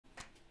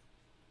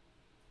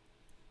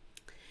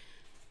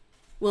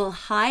Well,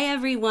 hi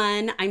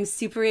everyone. I'm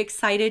super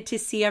excited to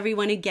see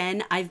everyone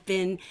again. I've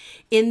been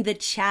in the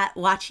chat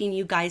watching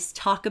you guys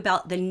talk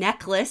about the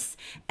necklace,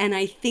 and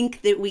I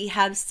think that we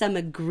have some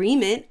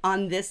agreement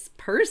on this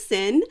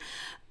person.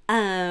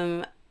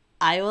 I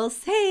will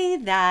say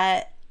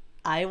that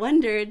I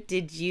wondered,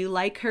 did you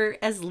like her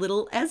as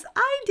little as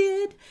I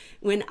did?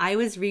 When I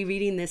was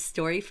rereading this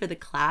story for the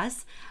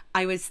class,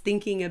 I was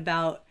thinking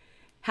about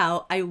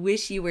how I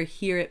wish you were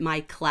here at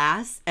my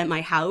class, at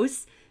my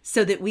house,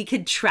 so that we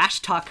could trash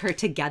talk her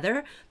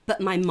together.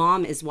 But my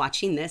mom is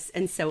watching this,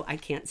 and so I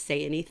can't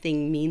say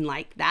anything mean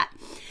like that.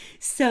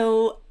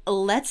 So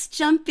let's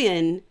jump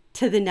in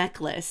to the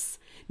necklace.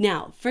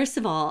 Now, first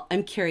of all,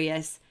 I'm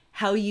curious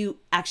how you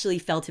actually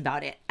felt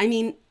about it. I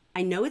mean,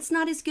 I know it's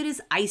not as good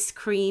as ice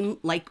cream,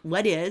 like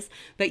what is,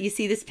 but you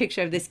see this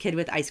picture of this kid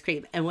with ice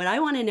cream. And what I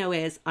want to know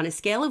is, on a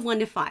scale of 1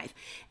 to 5,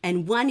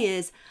 and 1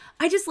 is,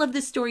 I just love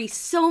this story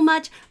so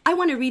much, I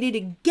want to read it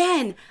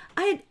again.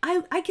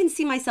 I can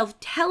see myself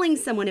telling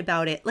someone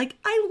about it. Like,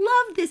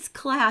 I love this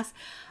class.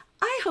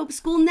 I hope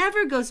school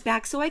never goes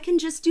back so I can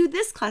just do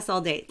this class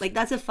all day. Like,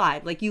 that's a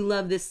 5. Like, you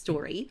love this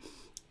story.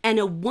 And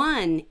a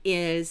 1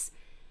 is,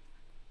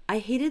 I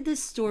hated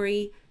this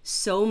story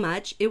so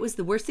much. It was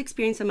the worst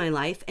experience of my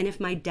life. And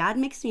if my dad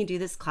makes me do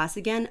this class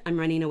again, I'm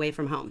running away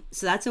from home.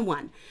 So that's a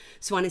 1.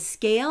 So on a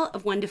scale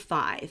of 1 to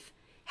 5,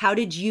 how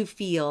did you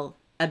feel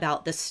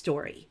about the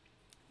story?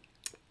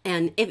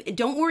 And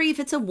don't worry if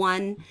it's a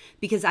 1,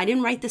 because I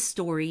didn't write the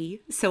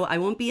story, so I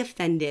won't be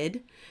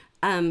offended.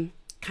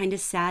 Kind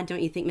of sad,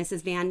 don't you think,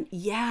 Mrs. Van?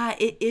 Yeah,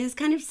 it is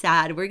kind of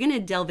sad. We're going to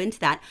delve into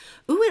that.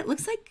 Ooh, it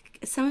looks like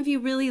some of you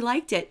really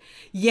liked it.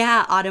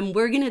 Yeah, Autumn,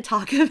 we're going to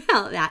talk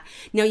about that.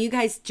 Now, you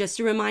guys, just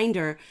a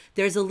reminder,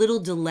 there's a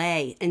little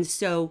delay. And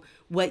so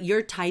what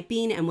you're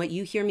typing and what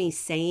you hear me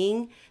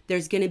saying,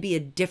 there's going to be a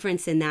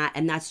difference in that.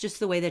 And that's just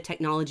the way the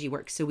technology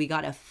works. So we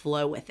got to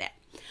flow with it.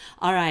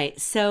 All right.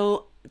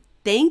 So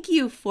thank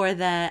you for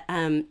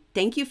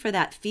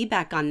that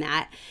feedback on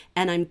that.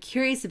 And I'm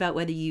curious about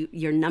whether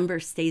your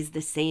number stays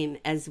the same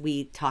as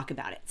we talk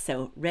about it.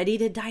 So ready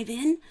to dive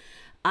in?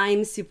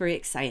 I'm super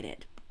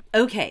excited.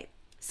 Okay,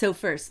 so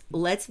first,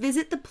 let's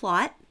visit the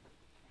plot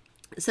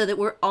so that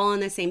we're all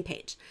on the same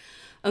page.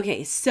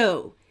 Okay,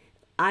 so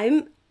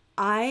I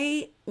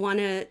want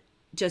to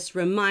just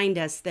remind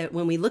us that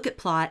when we look at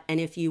plot, and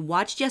if you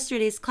watched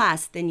yesterday's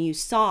class, then you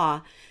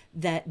saw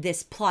that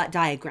this plot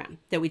diagram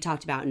that we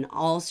talked about, and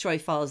all story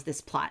follows this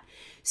plot.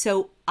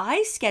 So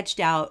I sketched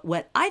out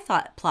what I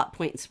thought plot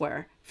points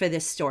were for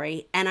this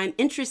story, and I'm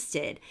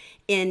interested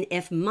in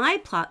if my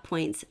plot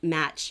points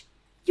match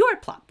your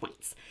plot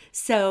points.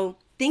 So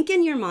think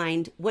in your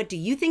mind, what do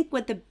you think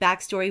what the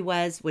backstory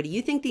was? What do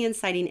you think the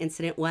inciting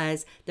incident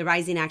was, the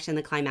rising action,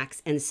 the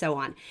climax, and so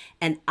on?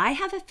 And I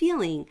have a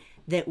feeling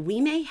that we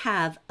may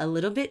have a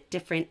little bit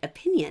different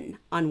opinion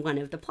on one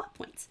of the plot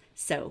points.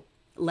 So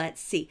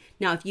let's see.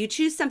 Now, if you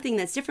choose something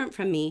that's different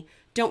from me,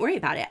 don't worry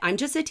about it. I'm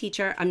just a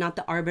teacher. I'm not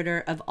the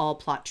arbiter of all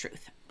plot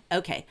truth.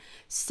 Okay,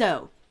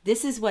 so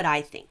this is what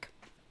I think.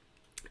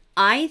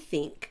 I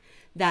think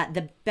that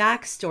the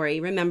backstory,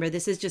 remember,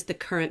 this is just the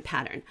current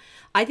pattern.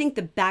 I think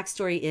the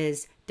backstory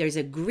is there's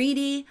a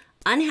greedy,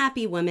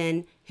 unhappy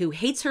woman who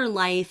hates her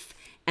life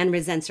and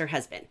resents her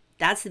husband.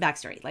 That's the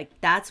backstory. Like,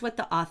 that's what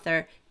the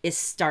author is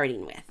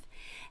starting with.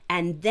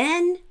 And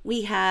then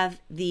we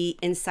have the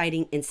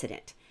inciting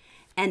incident.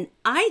 And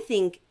I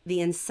think the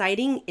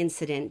inciting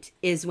incident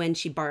is when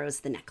she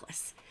borrows the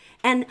necklace.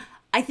 And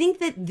I think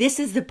that this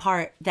is the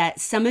part that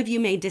some of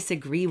you may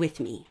disagree with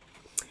me.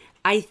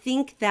 I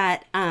think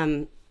that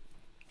some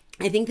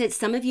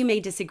of you may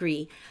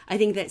disagree. I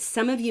think that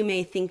some of you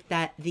may think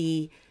that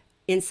the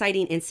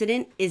inciting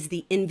incident is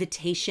the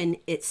invitation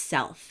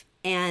itself.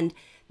 And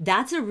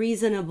that's a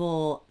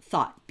reasonable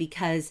thought,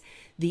 because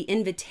the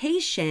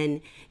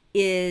invitation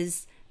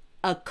is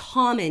a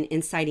common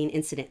inciting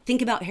incident.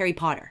 Think about Harry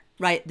Potter,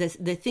 right?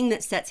 The thing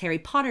that sets Harry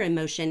Potter in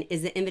motion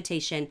is the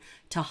invitation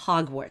to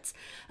Hogwarts.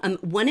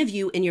 One of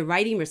you in your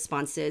writing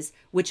responses,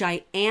 which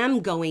I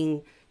am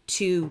going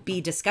to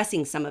be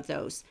discussing some of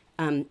those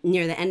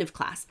near the end of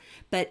class,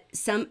 but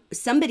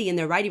somebody in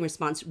their writing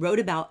response wrote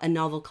about a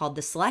novel called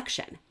The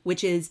Selection,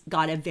 which is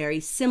got a very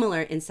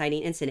similar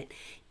inciting incident.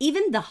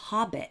 Even The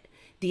Hobbit,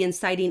 the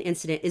inciting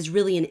incident is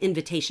really an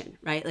invitation,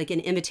 right? Like an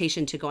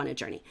invitation to go on a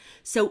journey.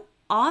 So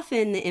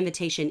often the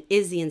invitation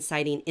is the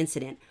inciting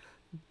incident,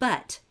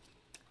 but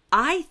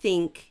I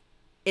think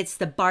it's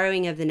the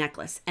borrowing of the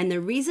necklace. And the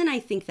reason I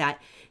think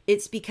that,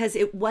 it's because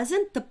it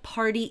wasn't the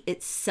party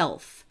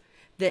itself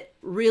that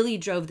really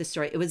drove the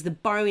story. It was the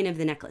borrowing of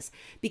the necklace.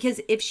 Because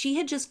if she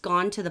had just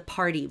gone to the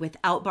party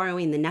without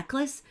borrowing the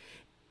necklace,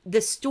 the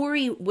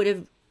story would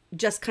have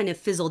just kind of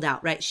fizzled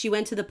out, right? She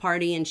went to the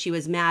party and she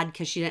was mad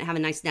because she didn't have a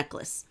nice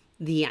necklace.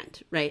 The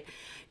end, right?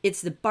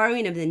 It's the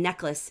borrowing of the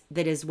necklace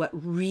that is what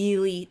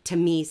really, to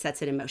me,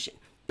 sets it in motion.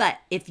 But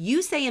if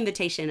you say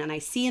invitation, and I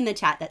see in the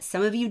chat that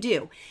some of you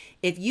do,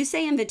 if you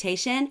say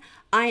invitation,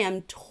 I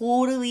am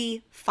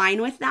totally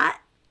fine with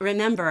that.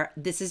 Remember,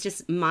 this is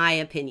just my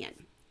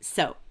opinion.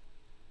 So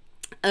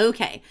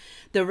Okay,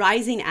 the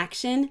rising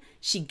action,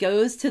 she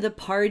goes to the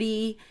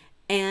party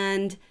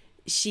and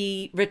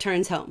she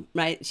returns home,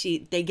 right?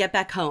 They get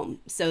back home.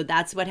 So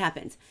that's what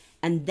happens.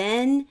 And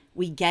then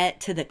we get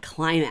to the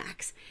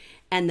climax.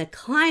 And the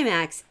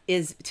climax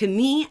is, to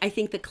me, I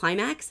think the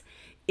climax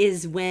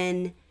is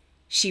when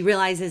she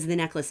realizes the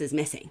necklace is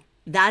missing.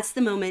 That's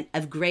the moment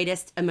of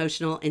greatest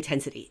emotional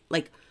intensity.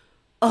 Like,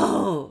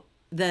 oh,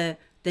 the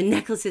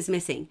necklace is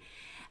missing.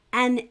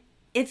 And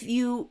if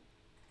you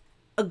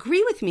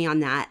agree with me on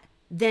that,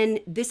 then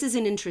this is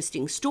an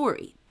interesting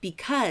story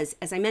because,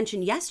 as I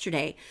mentioned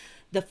yesterday,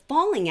 the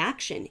falling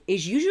action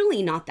is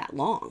usually not that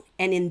long.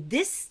 And in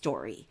this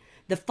story,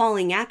 the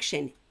falling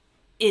action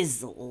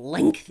is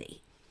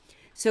lengthy.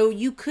 So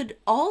you could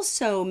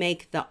also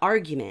make the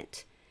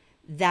argument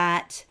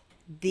that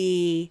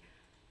the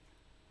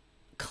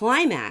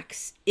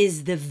climax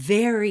is the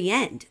very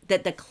end,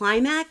 that the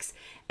climax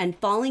and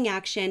falling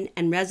action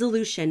and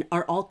resolution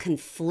are all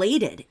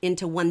conflated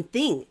into one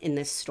thing in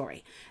this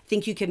story. I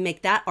think you could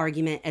make that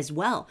argument as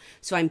well.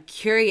 So I'm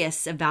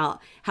curious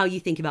about how you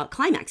think about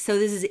climax. So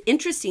this is an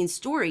interesting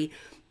story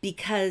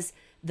because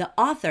the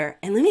author,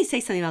 and let me say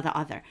something about the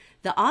author.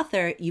 The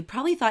author, you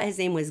probably thought his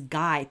name was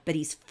Guy, but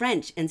he's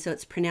French, and so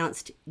it's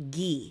pronounced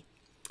Guy.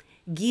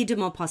 Guy de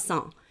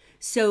Maupassant.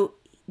 So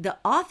the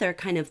author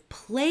kind of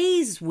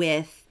plays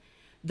with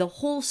the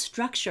whole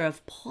structure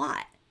of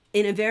plot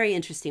in a very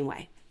interesting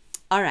way.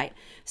 All right,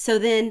 so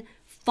then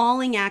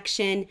falling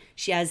action,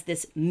 she has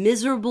this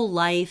miserable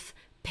life,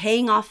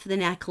 paying off the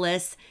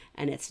necklace,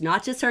 and it's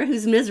not just her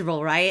who's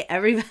miserable, right?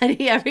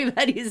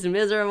 Everybody's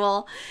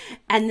miserable.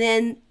 And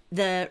then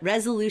the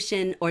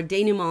resolution or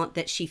denouement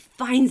that she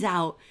finds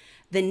out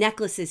the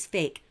necklace is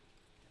fake.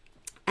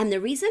 And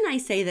the reason I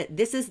say that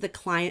this is that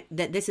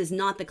this is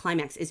not the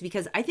climax is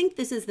because I think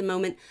this is the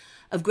moment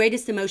of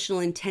greatest emotional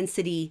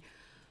intensity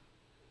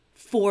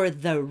for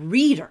the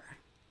reader,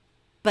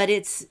 but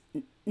it's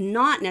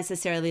not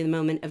necessarily the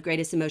moment of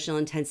greatest emotional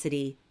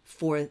intensity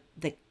for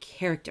the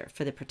character,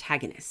 for the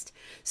protagonist.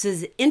 So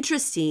it's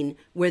interesting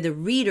where the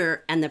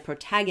reader and the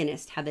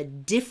protagonist have a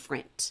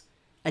different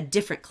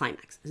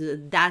climax. So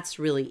that's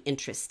really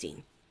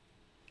interesting.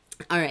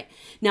 All right.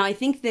 Now, I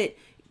think that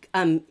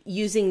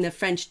using the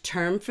French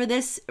term for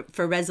this,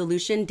 for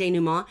resolution,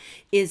 denouement,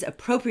 is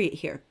appropriate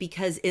here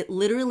because it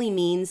literally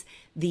means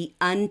the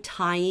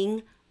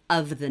untying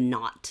of the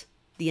knot.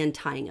 The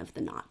untying of the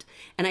knot.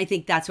 And I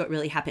think that's what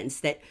really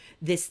happens, that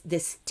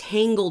this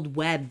tangled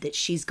web that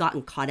she's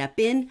gotten caught up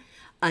in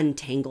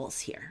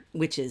untangles here,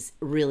 which is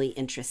really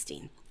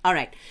interesting. All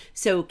right,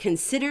 so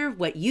consider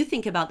what you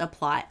think about the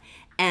plot,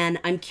 and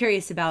I'm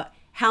curious about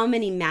how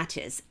many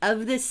matches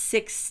of the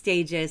 6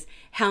 stages,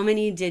 how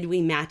many did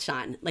we match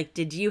on? Like,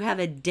 did you have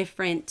a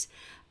different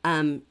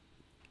inciting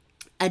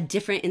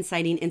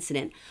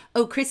incident?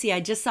 Oh, Chrissy, I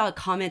just saw a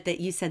comment that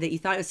you said that you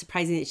thought it was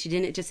surprising that she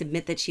didn't just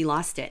admit that she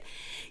lost it.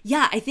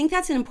 Yeah, I think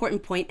that's an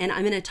important point, and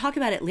I'm going to talk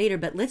about it later,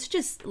 but let's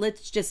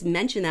just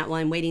mention that while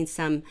I'm waiting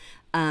some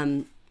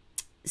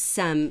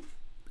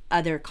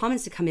other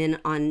comments to come in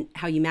on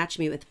how you match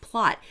me with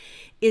plot,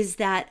 is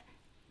that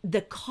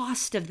the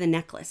cost of the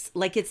necklace,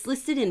 like it's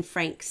listed in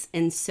francs,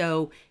 and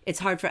so it's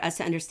hard for us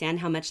to understand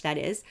how much that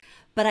is,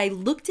 but I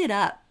looked it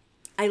up.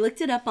 I looked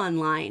it up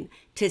online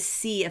to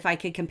see if I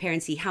could compare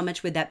and see how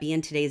much would that be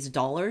in today's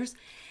dollars.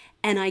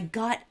 And I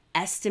got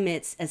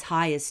estimates as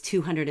high as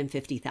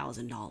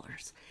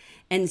 $250,000.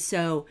 And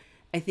so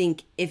I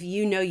think if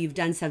you know you've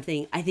done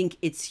something, I think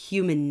it's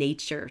human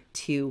nature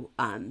to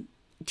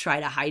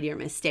try to hide your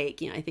mistake.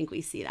 You know, I think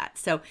we see that.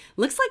 So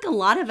looks like a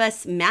lot of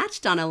us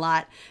matched on a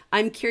lot.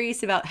 I'm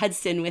curious about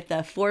Hudson with the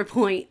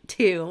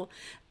 4.2.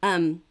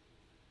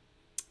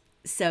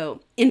 So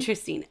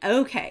interesting.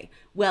 Okay,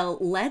 well,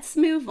 let's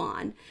move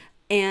on.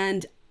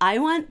 And I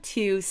want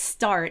to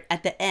start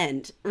at the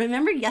end.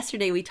 Remember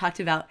yesterday we talked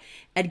about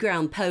Edgar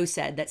Allan Poe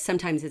said that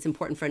sometimes it's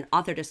important for an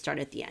author to start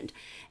at the end.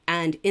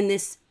 And in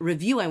this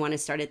review, I want to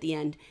start at the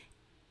end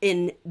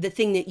in the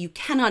thing that you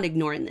cannot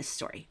ignore in this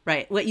story,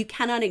 right? What you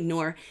cannot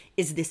ignore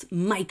is this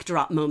mic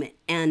drop moment.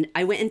 And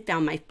I went and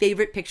found my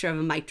favorite picture of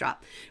a mic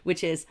drop,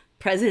 which is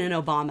President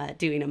Obama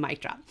doing a mic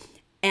drop.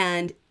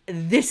 And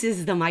this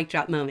is the mic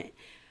drop moment.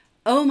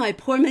 Oh, my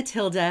poor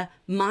Matilda,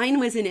 mine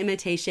was an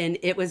imitation.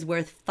 It was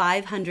worth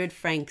 500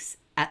 francs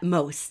at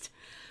most.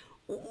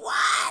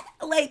 What?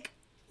 Like,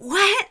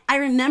 what? I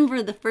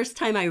remember the first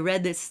time I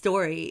read this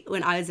story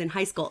when I was in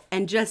high school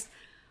and just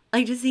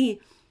see,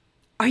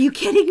 are you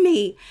kidding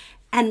me?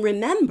 And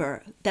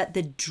remember that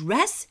the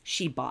dress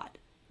she bought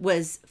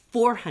was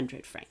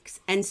 400 francs.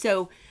 And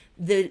so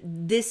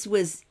this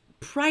was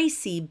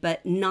pricey,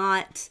 but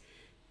not,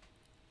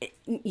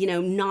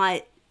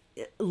 not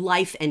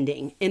life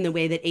ending in the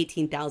way that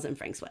 18,000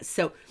 francs was.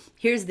 So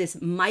here's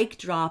this mic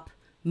drop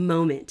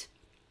moment.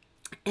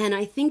 And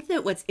I think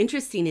that what's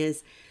interesting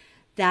is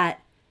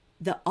that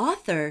the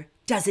author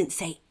doesn't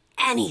say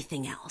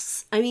anything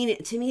else. I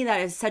mean, to me, that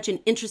is such an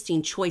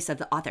interesting choice of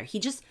the author. He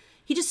just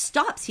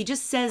stops. He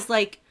just says,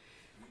 like,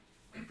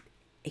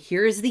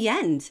 here's the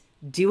end.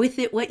 do with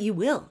it what you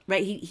will,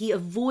 right? He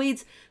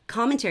avoids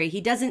commentary.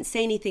 He doesn't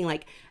say anything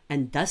like,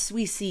 and thus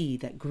we see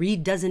that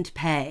greed doesn't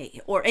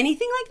pay, or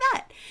anything like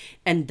that.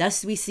 And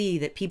thus we see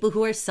that people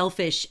who are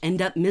selfish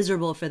end up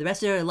miserable for the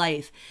rest of their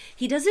life.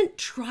 He doesn't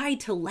try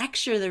to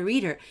lecture the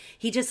reader.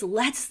 He just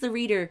lets the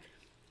reader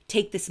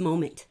take this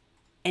moment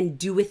and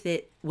do with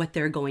it what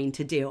they're going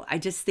to do. I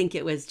just think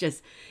it was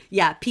just,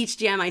 yeah, Peach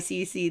Jam, I see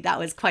you see, that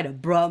was quite a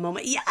bra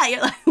moment. Yeah,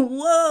 you're like,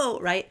 whoa,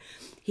 right?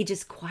 He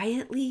just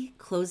quietly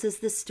closes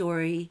the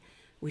story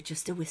with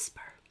just a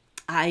whisper.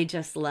 I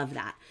just love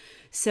that.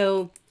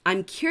 So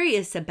I'm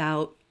curious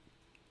about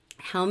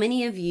how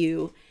many of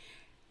you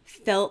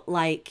felt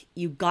like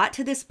you got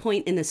to this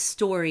point in the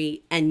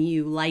story and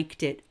you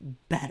liked it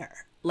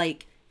better.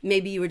 Like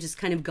maybe you were just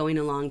kind of going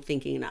along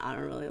thinking, I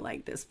don't really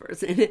like this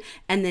person.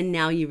 And then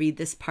now you read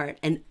this part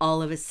and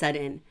all of a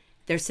sudden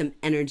there's some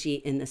energy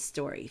in the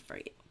story for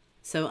you.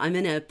 So I'm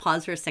going to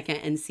pause for a second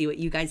and see what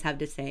you guys have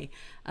to say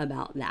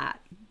about that.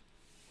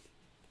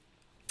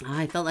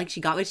 I felt like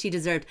she got what she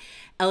deserved.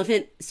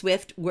 Elephant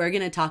Swift, we're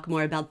going to talk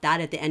more about that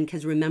at the end,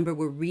 because remember,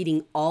 we're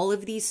reading all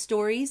of these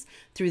stories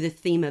through the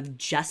theme of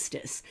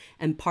justice.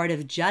 And part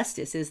of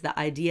justice is the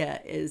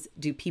idea is,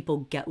 do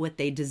people get what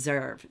they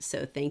deserve?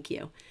 So thank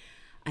you.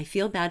 I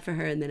feel bad for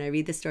her. And then I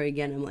read the story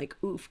again. I'm like,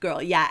 oof,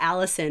 girl. Yeah,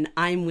 Allison,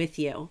 I'm with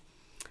you.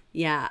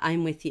 Yeah,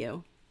 I'm with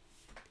you.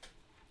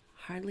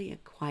 Hardly a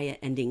quiet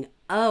ending.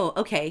 Oh,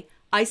 okay.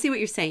 I see what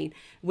you're saying.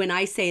 When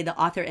I say the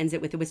author ends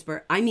it with a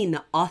whisper, I mean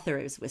the author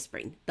is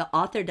whispering. The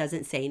author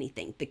doesn't say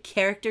anything. The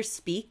character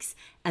speaks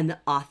and the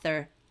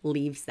author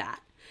leaves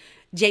that.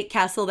 Jake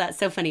Castle, that's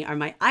so funny. Are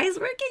my eyes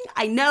working?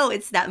 I know,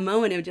 it's that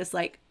moment of just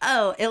like,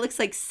 oh, it looks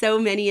like so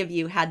many of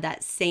you had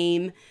that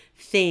same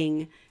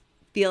thing.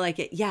 Feel like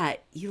it. Yeah,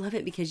 you love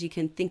it because you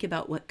can think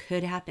about what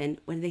could happen.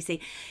 When they say,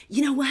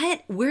 you know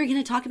what? We're going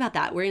to talk about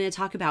that. We're going to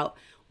talk about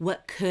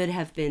what could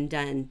have been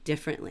done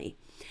differently.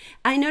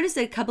 I noticed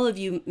a couple of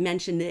you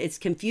mentioned that it's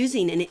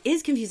confusing, and it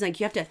is confusing. Like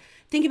you have to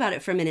think about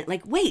it for a minute.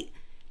 Like, wait,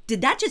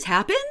 did that just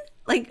happen?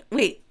 Like,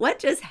 wait, what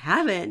just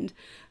happened?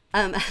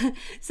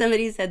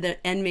 Somebody said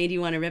the end made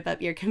you want to rip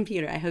up your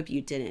computer. I hope you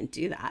didn't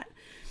do that.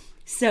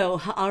 So,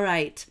 all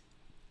right,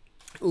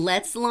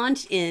 let's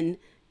launch in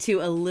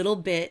to a little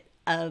bit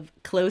of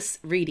close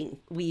reading.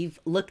 We've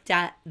looked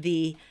at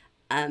the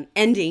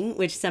ending,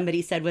 which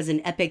somebody said was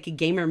an epic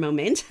gamer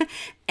moment.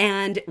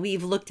 And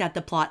we've looked at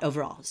the plot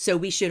overall. So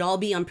we should all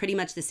be on pretty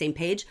much the same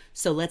page.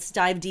 So let's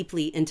dive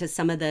deeply into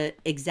some of the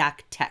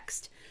exact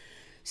text.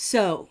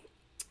 So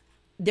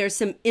there's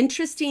some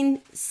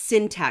interesting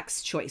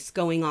syntax choice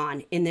going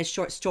on in this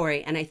short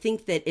story. And I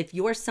think that if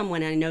you're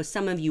someone, and I know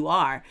some of you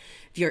are,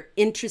 if you're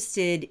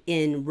interested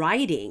in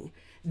writing,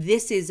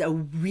 this is a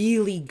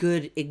really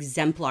good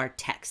exemplar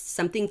text,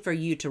 something for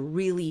you to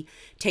really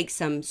take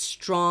some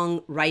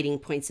strong writing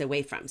points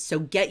away from. So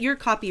get your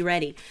copy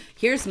ready.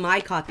 Here's my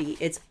copy.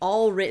 It's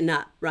all written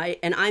up, right?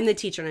 And I'm the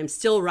teacher and I'm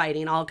still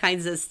writing all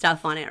kinds of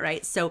stuff on it,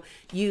 right? So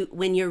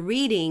when you're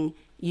reading,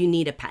 you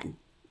need a pen.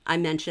 I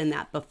mentioned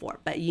that before,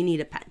 but you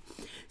need a pen.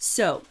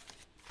 So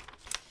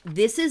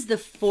this is the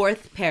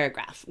fourth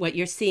paragraph, what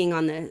you're seeing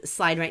on the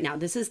slide right now.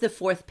 This is the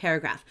fourth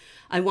paragraph.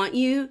 I want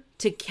you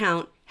to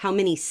count how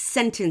many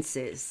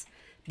sentences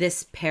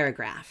this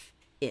paragraph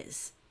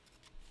is.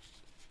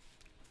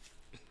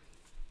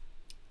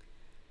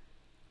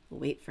 We'll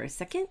wait for a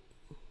second.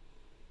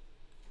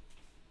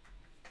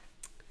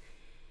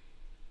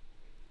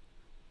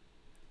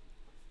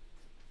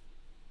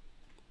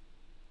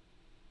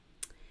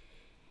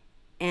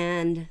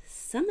 And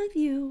some of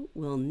you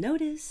will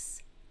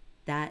notice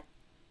that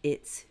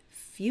it's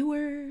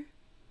fewer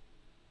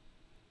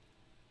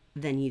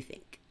than you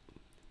think.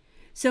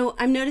 So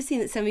I'm noticing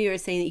that some of you are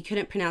saying that you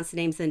couldn't pronounce the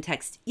names in the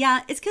text.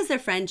 Yeah, it's because they're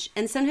French,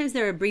 and sometimes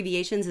there are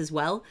abbreviations as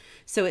well.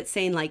 So it's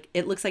saying like,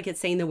 it looks like it's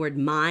saying the word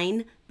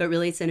mine, but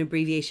really it's an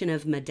abbreviation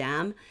of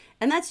madame.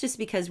 And that's just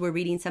because we're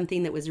reading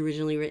something that was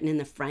originally written in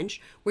the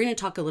French. We're going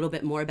to talk a little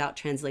bit more about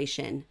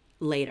translation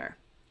later.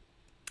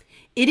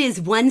 It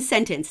is one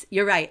sentence.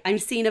 You're right. I'm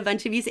seeing a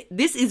bunch of you say,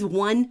 this is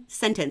one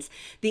sentence.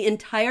 The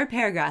entire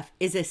paragraph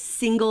is a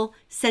single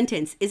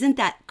sentence. Isn't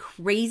that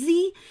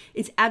crazy?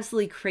 It's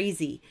absolutely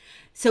crazy.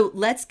 So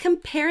let's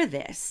compare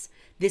this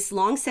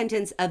long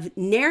sentence of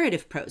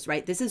narrative prose,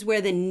 right? This is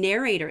where the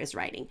narrator is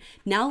writing.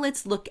 Now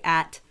let's look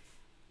at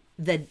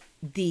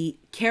the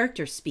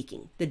character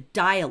speaking, the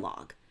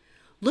dialogue.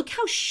 Look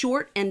how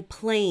short and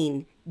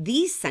plain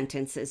these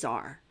sentences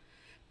are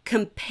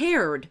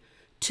compared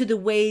to the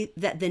way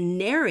that the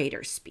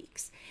narrator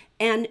speaks.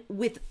 And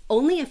with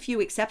only a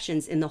few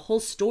exceptions in the whole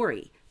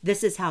story,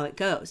 this is how it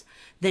goes.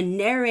 The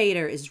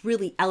narrator is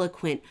really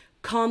eloquent,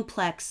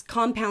 complex,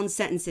 compound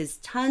sentences,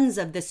 tons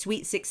of the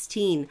Sweet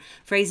 16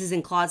 phrases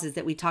and clauses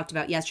that we talked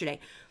about yesterday,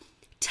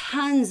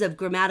 tons of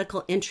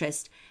grammatical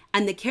interest,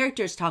 and the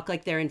characters talk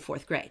like they're in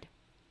fourth grade,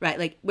 right?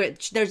 Like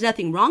there's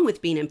nothing wrong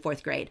with being in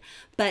fourth grade,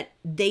 but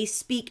they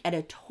speak at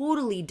a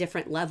totally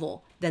different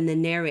level than the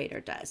narrator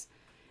does.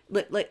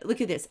 Look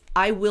at this.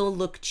 I will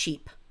look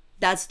cheap.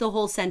 That's the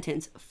whole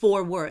sentence,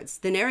 4 words.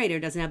 The narrator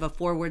doesn't have a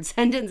 4-word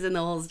sentence in the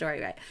whole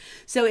story, right?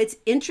 So it's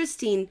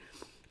interesting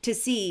to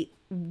see,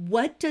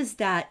 what does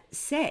that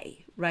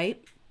say,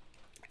 right?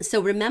 So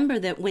remember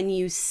that when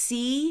you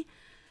see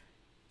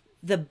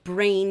the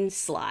brain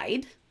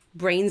slide,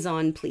 brains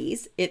on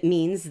please, it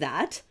means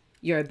that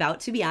you're about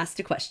to be asked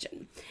a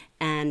question.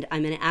 And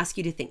I'm going to ask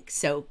you to think.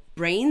 So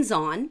brains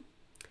on.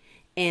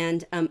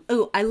 And,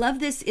 I love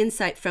this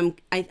insight from,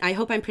 I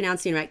hope I'm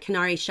pronouncing it right,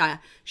 Kanari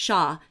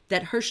Shah,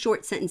 that her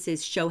short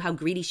sentences show how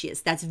greedy she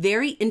is. That's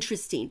very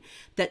interesting,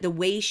 that the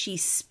way she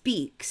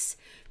speaks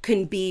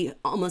can be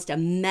almost a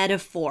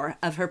metaphor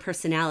of her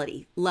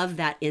personality. Love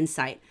that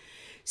insight.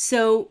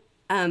 So,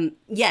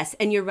 yes,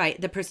 and you're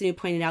right. The person who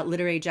pointed out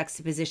literary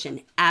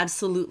juxtaposition,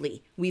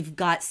 absolutely. We've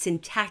got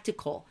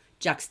syntactical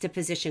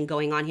juxtaposition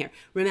going on here.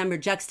 Remember,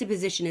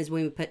 juxtaposition is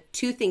when we put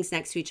 2 things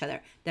next to each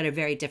other that are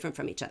very different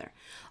from each other.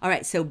 All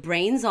right, so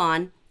brains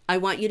on. I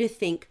want you to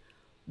think,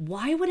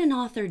 why would an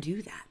author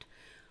do that?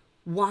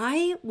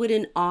 Why would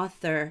an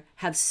author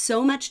have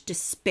so much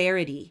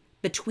disparity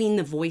between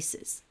the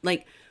voices?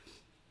 Like,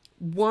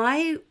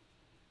 why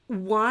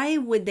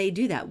would they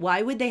do that?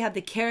 Why would they have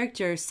the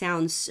character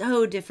sound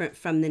so different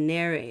from the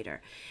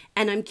narrator?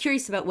 And I'm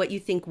curious about what you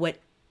think, what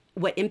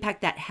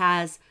impact that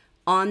has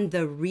on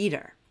the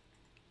reader.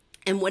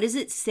 And what does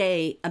it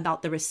say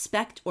about the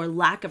respect or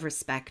lack of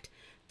respect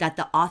that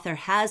the author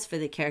has for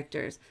the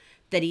characters,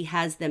 that he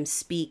has them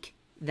speak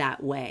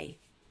that way?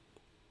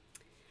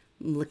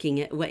 I'm looking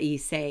at what you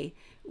say.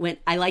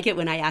 I like it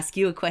when I ask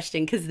you a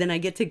question, because then I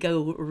get to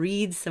go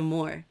read some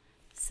more.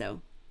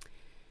 So,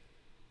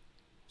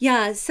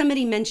 yeah,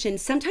 somebody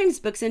mentioned sometimes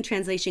books in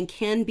translation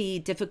can be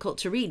difficult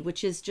to read,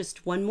 which is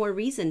just one more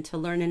reason to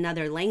learn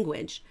another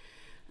language.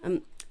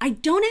 I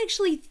don't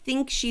actually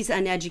think she's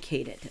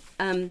uneducated.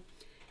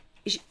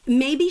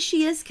 Maybe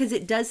she is, because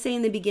it does say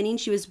in the beginning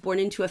she was born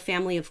into a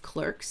family of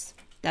clerks.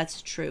 That's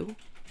true.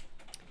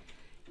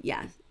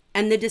 Yeah.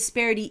 And the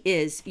disparity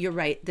is, you're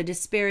right, the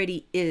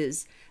disparity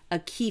is a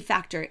key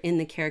factor in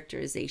the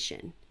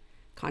characterization.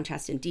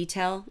 Contrast and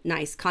detail.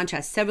 Nice.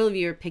 Contrast. Several of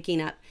you are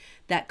picking up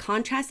that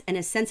contrast and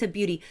a sense of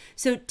beauty.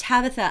 So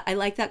Tabitha, I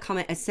like that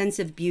comment, a sense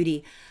of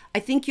beauty. I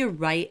think you're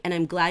right, and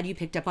I'm glad you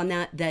picked up on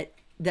that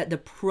the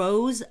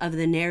prose of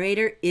the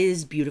narrator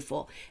is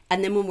beautiful.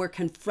 And then when we're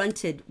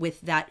confronted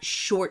with that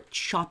short,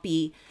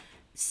 choppy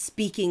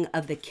speaking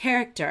of the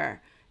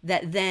character,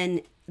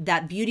 then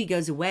that beauty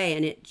goes away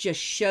and it just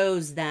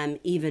shows them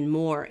even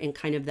more in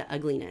kind of the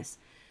ugliness.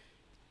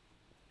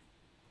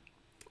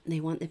 They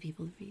want the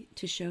people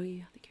to show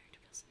you how the character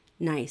feels.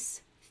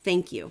 Nice.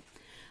 Thank you.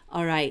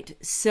 All right.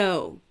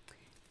 So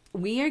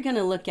we are going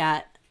to look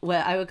at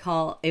what I would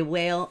call a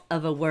whale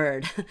of a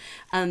word.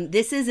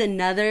 This is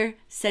another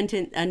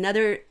sentence,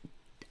 another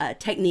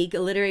technique,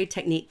 a literary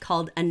technique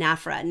called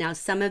anaphora. Now,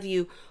 some of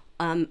you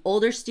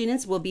older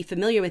students will be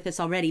familiar with this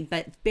already,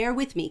 but bear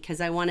with me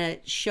because I want to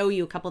show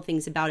you a couple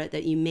things about it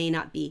that you may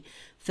not be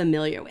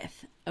familiar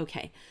with.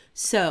 Okay,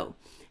 so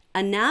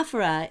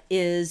anaphora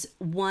is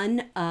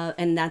one,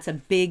 and that's a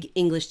big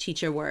English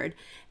teacher word.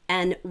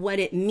 And what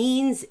it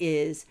means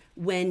is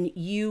when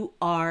you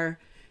are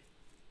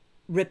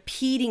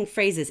repeating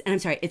phrases. And I'm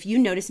sorry, if you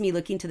notice me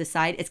looking to the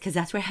side, it's because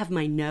that's where I have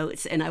my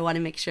notes and I want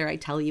to make sure I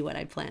tell you what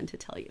I plan to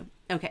tell you.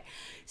 Okay,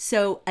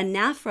 so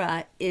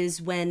anaphora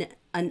is when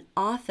an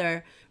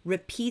author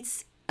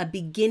repeats a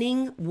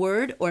beginning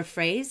word or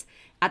phrase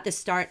at the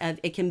start of,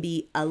 it can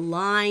be a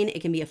line,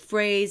 it can be a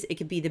phrase, it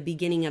could be the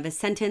beginning of a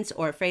sentence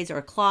or a phrase or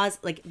a clause,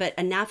 but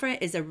anaphora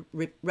is a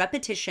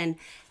repetition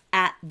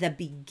at the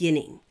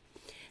beginning.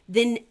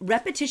 Then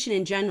repetition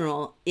in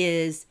general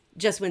is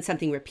just when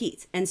something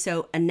repeats. And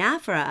so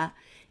anaphora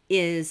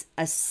is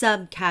a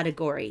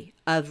subcategory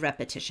of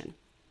repetition.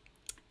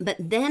 But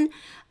then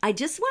I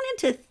just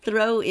wanted to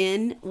throw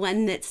in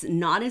one that's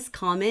not as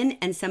common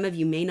and some of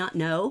you may not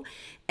know.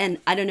 And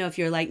I don't know if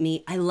you're like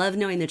me. I love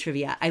knowing the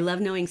trivia. I love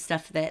knowing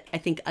stuff that I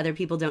think other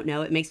people don't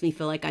know. It makes me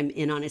feel like I'm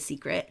in on a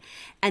secret.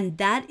 And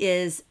that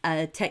is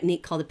a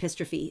technique called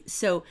epistrophe.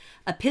 So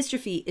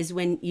epistrophe is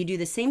when you do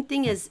the same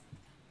thing as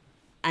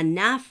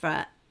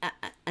anaphora,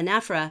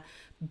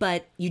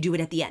 but you do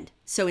it at the end.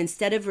 So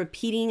instead of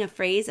repeating a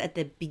phrase at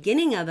the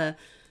beginning of a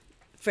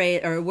phrase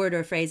or a word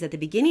or a phrase at the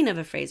beginning of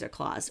a phrase or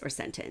clause or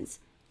sentence,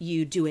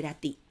 you do it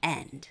at the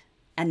end.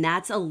 And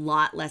that's a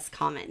lot less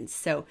common.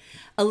 So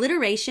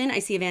alliteration, I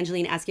see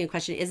Evangeline asking a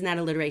question, isn't that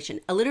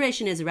alliteration?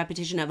 Alliteration is a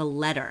repetition of a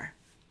letter,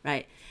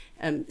 right?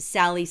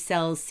 Sally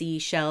sells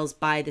seashells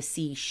by the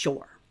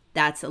seashore.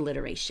 That's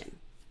alliteration.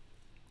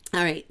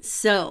 All right,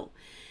 so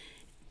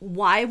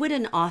why would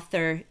an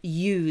author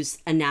use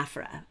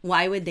anaphora?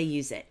 Why would they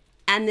use it?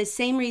 And the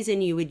same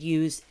reason you would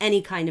use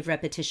any kind of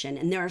repetition.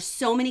 And there are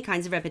so many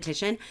kinds of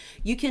repetition.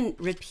 You can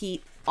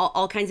repeat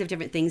all kinds of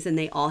different things and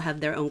they all have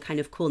their own kind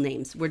of cool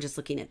names. We're just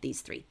looking at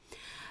these three.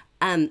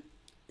 And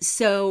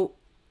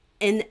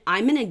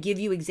I'm going to give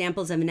you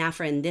examples of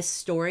anaphora in this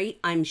story.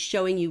 I'm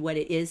showing you what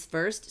it is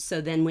first.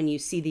 So then when you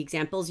see the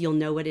examples, you'll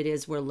know what it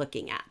is we're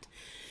looking at.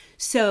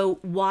 So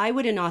why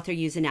would an author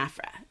use an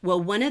aphra?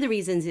 Well, one of the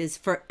reasons is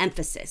for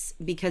emphasis,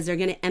 because they're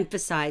going to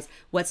emphasize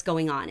what's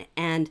going on.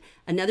 And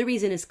another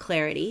reason is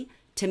clarity,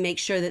 to make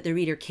sure that the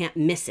reader can't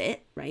miss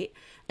it, right?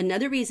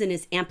 Another reason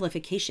is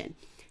amplification,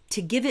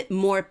 to give it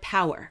more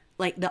power.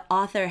 Like the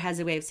author has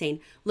a way of saying,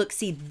 look,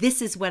 see,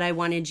 this is what I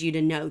wanted you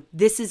to know.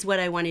 This is what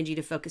I wanted you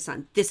to focus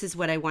on. This is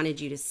what I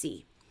wanted you to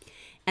see.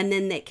 And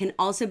then that can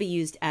also be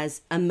used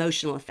as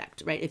emotional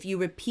effect, right? If you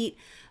repeat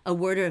a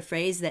word or a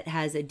phrase that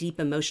has a deep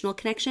emotional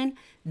connection,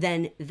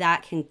 then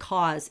that can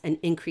cause an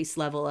increased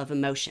level of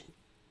emotion.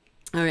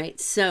 All right,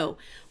 so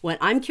what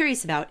I'm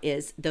curious about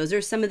is, those are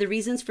some of the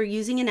reasons for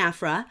using an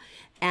aphra.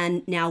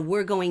 And now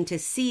we're going to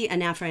see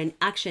an aphra in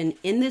action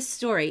in this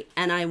story.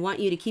 And I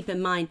want you to keep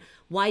in mind,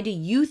 why do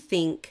you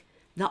think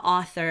the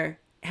author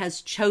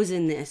has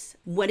chosen this?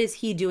 What is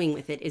he doing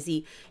with it? Is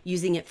he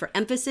using it for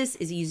emphasis?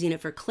 Is he using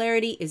it for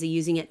clarity? Is he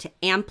using it to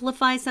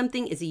amplify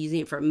something? Is he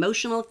using it for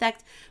emotional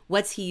effect?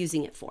 What's he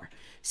using it for?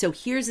 So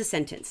here's a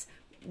sentence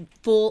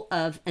full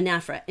of an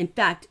aphra. In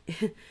fact,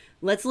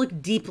 let's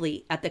look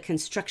deeply at the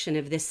construction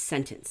of this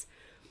sentence.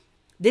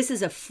 This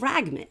is a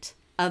fragment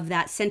of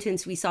that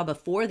sentence we saw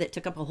before that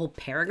took up a whole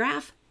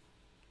paragraph.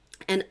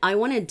 And I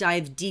want to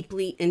dive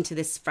deeply into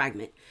this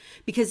fragment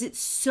because it's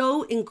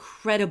so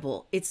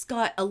incredible. It's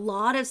got a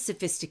lot of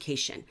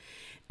sophistication,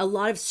 a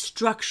lot of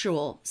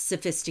structural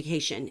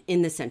sophistication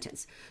in the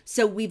sentence.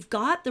 So we've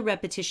got the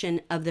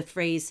repetition of the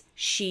phrase,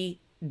 she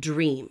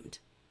dreamed,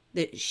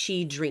 that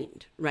she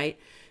dreamed, right?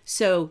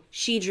 So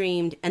she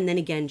dreamed, and then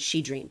again,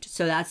 she dreamed.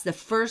 So that's the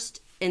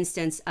first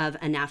instance of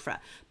an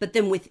aphra. But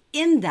then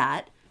within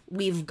that,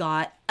 we've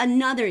got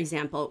another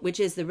example, which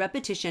is the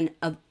repetition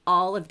of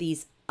all of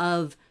these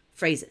of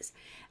phrases.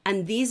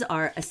 And these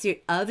are a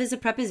series of is a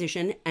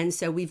preposition. And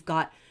so we've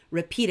got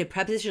repeated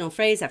prepositional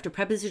phrase after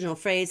prepositional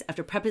phrase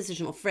after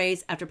prepositional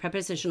phrase after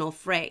prepositional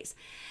phrase.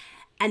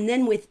 And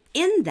then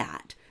within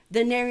that,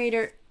 the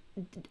narrator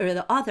or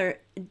the author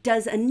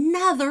does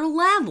another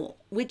level,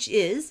 which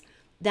is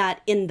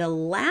that in the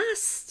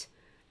last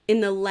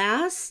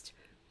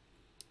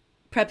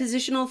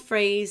prepositional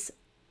phrase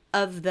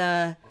of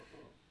the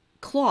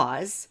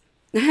clause,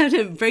 I have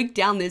to break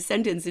down this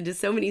sentence into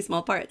so many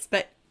small parts,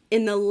 but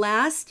in the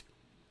last,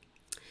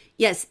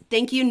 yes,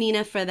 thank you,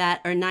 Nina, for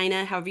that, or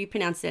Nina, however you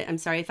pronounce it. I'm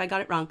sorry if I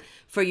got it wrong.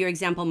 For your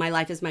example, my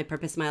life is my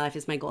purpose, my life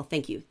is my goal.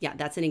 Thank you. Yeah,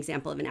 that's an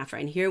example of an aphra.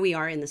 And here we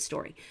are in the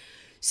story.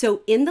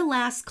 So in the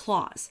last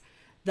clause,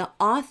 the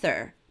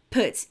author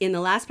puts in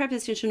the last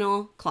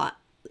prepositional clause,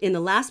 in the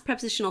last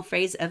prepositional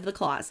phrase of the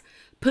clause,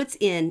 puts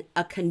in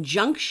a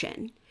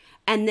conjunction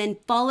and then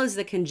follows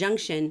the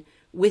conjunction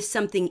with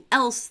something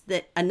else,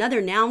 that another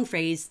noun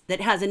phrase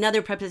that has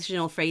another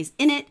prepositional phrase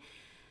in it.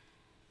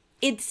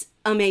 It's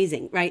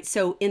amazing, right?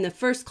 So in the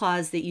first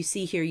clause that you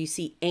see here, you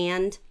see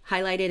and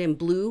highlighted in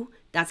blue,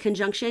 that's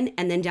conjunction.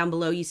 And then down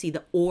below, you see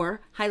the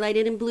or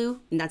highlighted in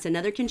blue, and that's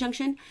another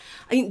conjunction.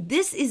 I mean,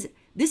 this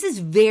is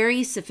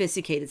very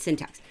sophisticated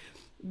syntax.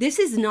 This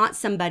is not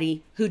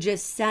somebody who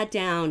just sat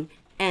down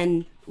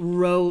and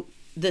wrote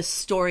the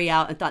story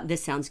out and thought,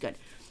 this sounds good.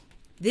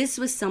 This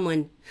was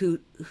someone who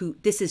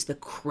this is the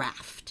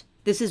craft.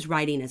 This is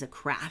writing as a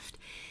craft.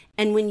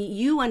 And when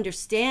you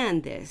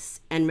understand this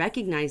and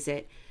recognize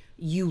it,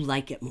 you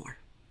like it more,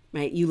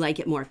 right? You like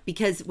it more,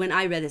 because when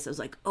I read this, I was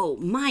like, oh,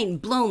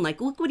 mind blown. Like,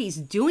 look what he's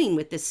doing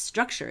with this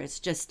structure. It's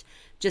just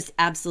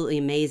absolutely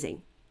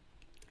amazing.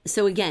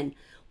 So again,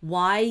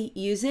 why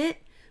use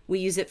it? We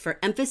use it for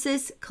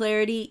emphasis,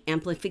 clarity,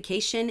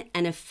 amplification,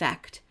 and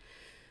effect.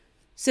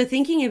 So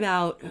thinking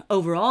about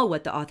overall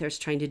what the author is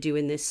trying to do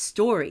in this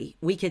story,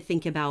 we could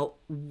think about,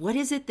 what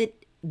is it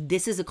that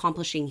this is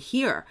accomplishing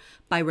here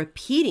by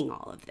repeating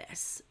all of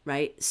this,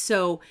 right?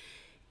 So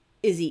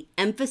is he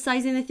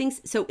emphasizing the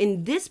things? So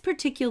in this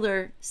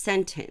particular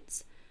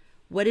sentence,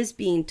 what is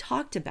being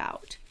talked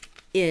about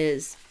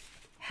is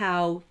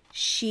how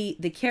she,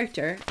 the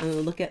character, I'm going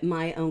to look at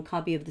my own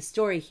copy of the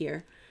story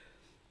here,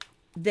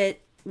 that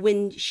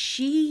when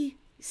she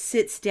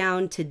sits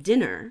down to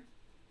dinner,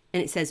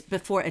 and it says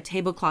before a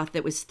tablecloth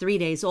that was 3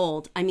 days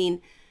old. I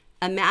mean,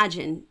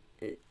 imagine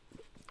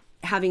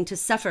having to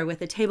suffer with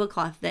a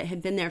tablecloth that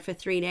had been there for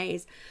 3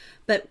 days.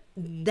 But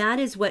that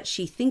is what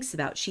she thinks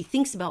about. She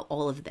thinks about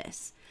all of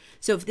this.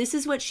 So if this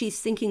is what she's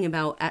thinking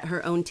about at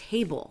her own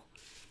table,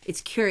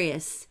 it's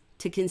curious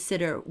to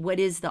consider, what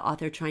is the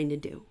author trying to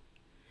do?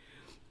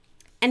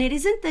 And it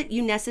isn't that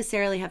you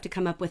necessarily have to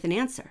come up with an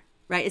answer,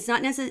 right? It's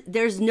not necessary.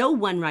 There's no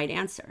one right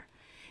answer.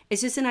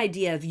 It's just an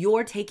idea of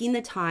you're taking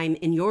the time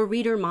in your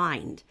reader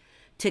mind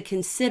to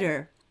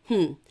consider,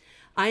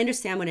 I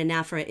understand what an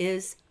aphra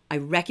is. I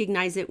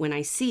recognize it when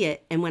I see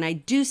it. And when I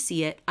do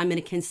see it, I'm going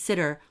to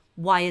consider,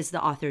 why is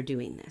the author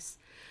doing this?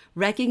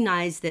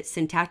 Recognize that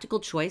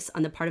syntactical choice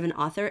on the part of an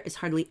author is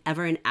hardly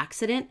ever an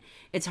accident.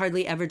 It's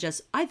hardly ever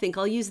just, I think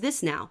I'll use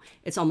this now.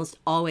 It's almost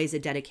always a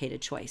dedicated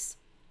choice.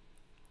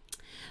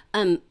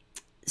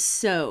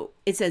 So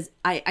it says,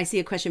 I see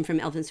a question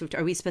from Elvin Swift.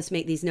 Are we supposed to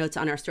make these notes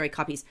on our story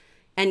copies?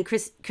 And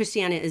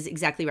Christiana is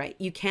exactly right.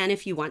 You can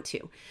if you want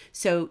to.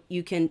 So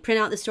you can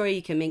print out the story.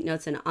 You can make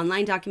notes in an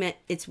online document.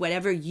 It's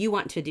whatever you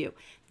want to do.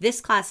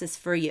 This class is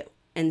for you.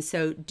 And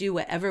so do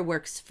whatever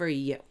works for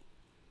you.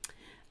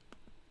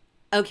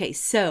 Okay,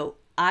 so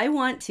I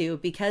want to,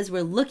 because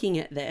we're looking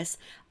at this,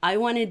 I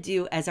want to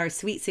do as our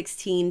Sweet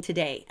 16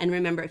 today. And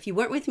remember, if you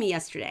weren't with me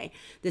yesterday,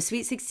 the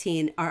Sweet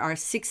 16 are our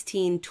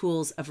 16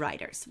 tools of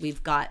writers.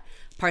 We've got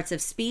parts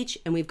of speech,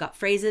 and we've got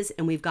phrases,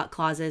 and we've got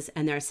clauses,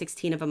 and there are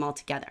 16 of them all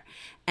together.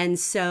 And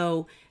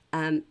so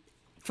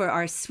for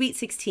our Sweet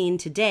 16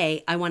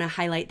 today, I want to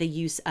highlight the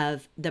use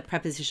of the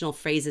prepositional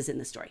phrases in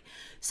the story.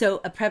 So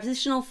a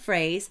prepositional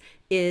phrase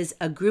is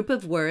a group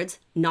of words,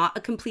 not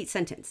a complete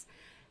sentence,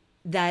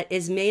 that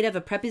is made of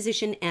a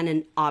preposition and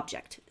an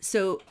object.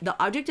 So the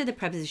object of the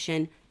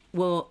preposition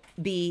will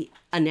be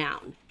a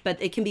noun, but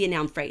it can be a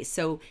noun phrase.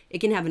 So it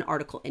can have an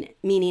article in it,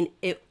 meaning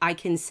I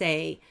can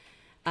say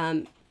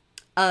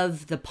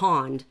of the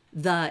pond.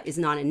 The is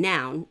not a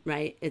noun,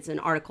 right? It's an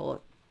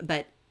article,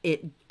 but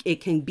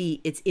it can be,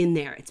 it's in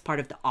there. It's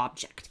part of the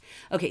object.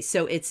 Okay,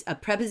 so it's a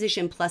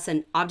preposition plus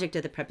an object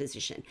of the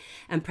preposition.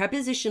 And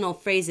prepositional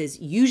phrases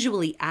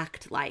usually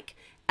act like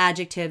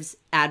adjectives,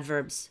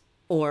 adverbs,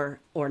 or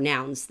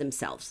nouns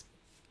themselves.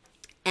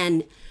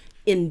 And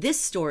in this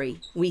story,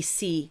 we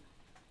see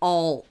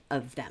all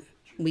of them.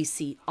 We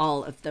see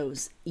all of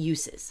those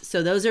uses.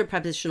 So those are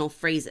prepositional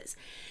phrases.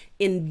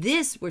 In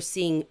this, we're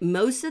seeing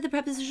most of the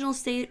prepositional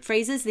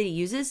phrases that he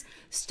uses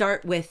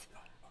start with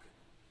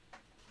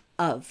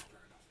of.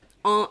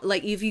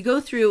 Like if you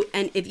go through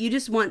and if you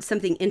just want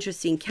something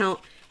interesting, count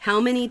how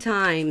many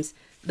times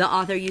the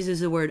author uses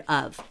the word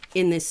of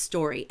in this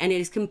story. And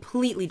it is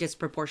completely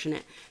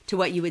disproportionate to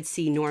what you would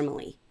see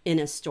normally in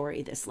a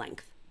story this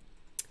length.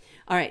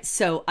 All right,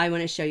 so I want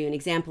to show you an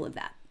example of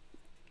that.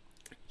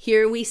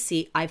 Here we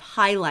see I've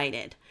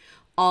highlighted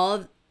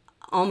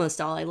almost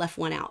all, I left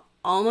one out,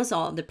 almost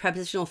all of the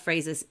prepositional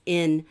phrases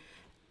in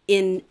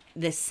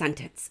this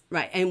sentence,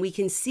 right? And we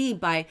can see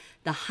by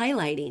the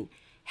highlighting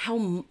how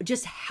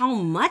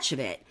much of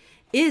it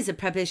is a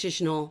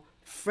prepositional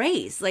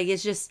phrase. Like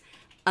it's just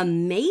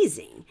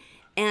amazing.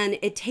 And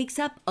it takes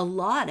up a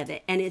lot of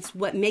it. And it's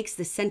what makes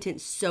the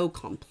sentence so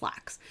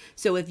complex.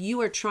 So if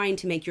you are trying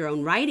to make your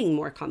own writing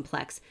more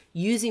complex,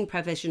 using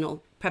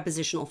prepositional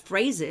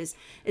phrases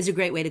is a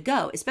great way to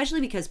go, especially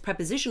because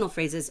prepositional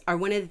phrases are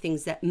one of the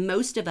things that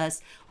most of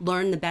us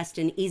learn the best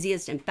and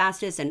easiest and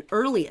fastest and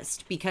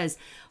earliest, because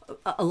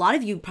a lot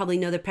of you probably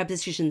know the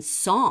preposition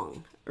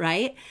song,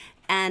 right?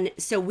 And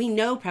so we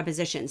know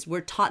prepositions.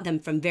 We're taught them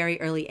from very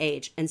early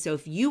age. And so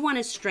if you want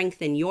to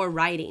strengthen your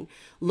writing,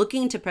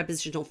 looking into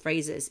prepositional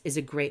phrases is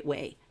a great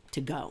way to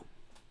go.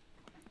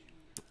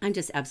 I'm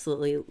just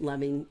absolutely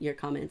loving your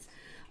comments.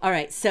 All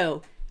right,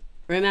 so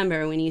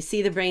remember, when you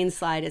see the brain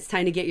slide, it's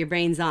time to get your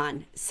brains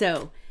on.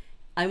 So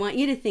I want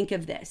you to think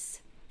of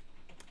this.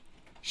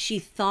 She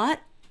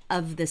thought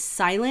of the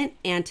silent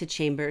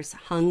antechambers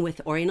hung with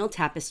oriental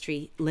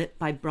tapestry lit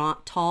by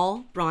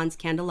tall bronze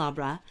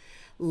candelabra,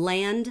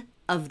 land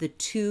of the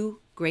two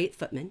great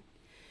footmen.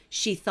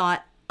 She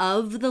thought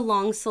of the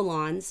long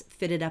salons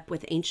fitted up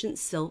with ancient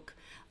silk,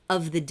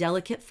 of the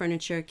delicate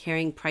furniture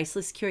carrying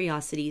priceless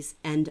curiosities,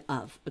 and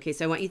of. Okay,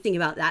 so I want you to think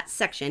about that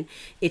section.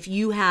 If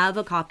you have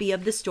a copy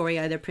of the story,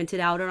 either printed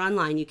out or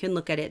online, you can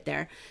look at it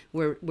there.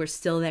 We're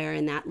still there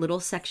in that little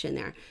section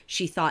there.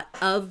 She thought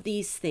of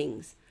these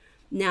things.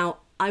 Now,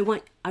 I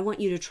want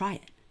you to try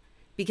it,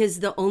 because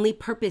the only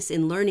purpose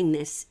in learning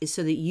this is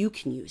so that you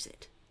can use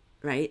it.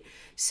 Right?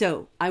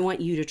 So I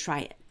want you to try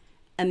it.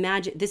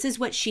 Imagine, this is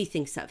what she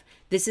thinks of.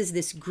 This is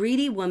this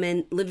greedy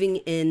woman living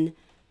in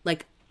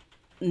like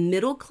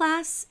middle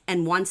class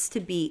and wants to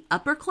be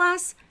upper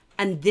class.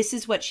 And this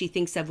is what she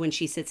thinks of when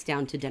she sits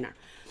down to dinner.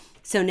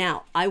 So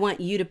now I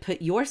want you to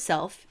put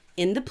yourself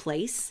in the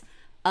place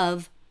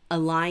of a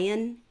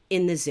lion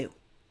in the zoo.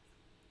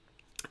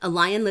 A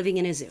lion living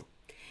in a zoo.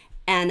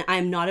 And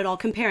I'm not at all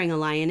comparing a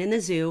lion in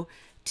the zoo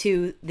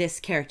to this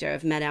character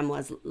of Madame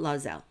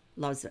Loisel.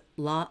 Loisel.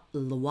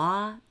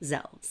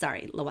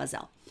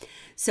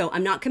 So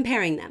I'm not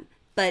comparing them,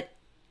 but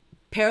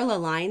parallel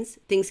lines,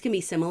 things can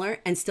be similar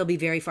and still be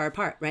very far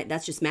apart, right?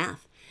 That's just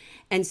math.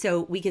 And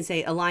so we can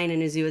say a lion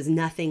in a zoo is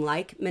nothing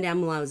like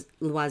Madame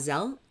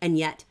Loisel, and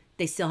yet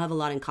they still have a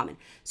lot in common.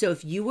 So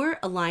if you were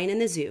a lion in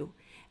the zoo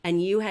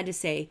and you had to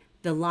say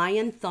the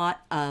lion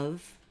thought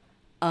of,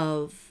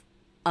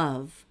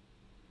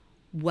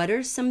 what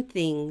are some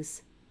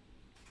things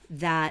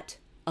that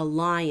a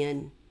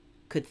lion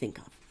could think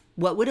of?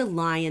 What would a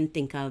lion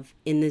think of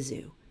in the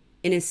zoo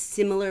in a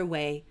similar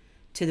way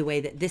to the way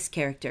that this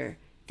character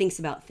thinks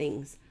about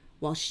things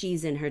while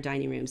she's in her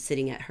dining room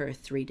sitting at her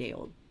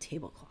 3-day-old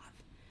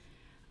tablecloth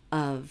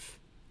of.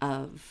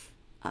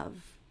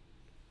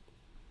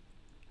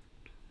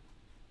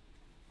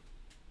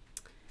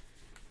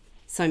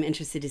 So I'm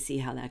interested to see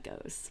how that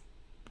goes.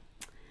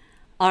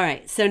 All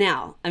right, so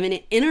now I'm going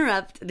to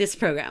interrupt this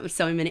program.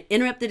 So I'm going to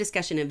interrupt the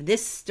discussion of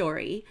this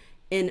story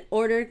in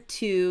order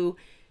to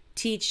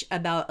teach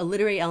about a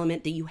literary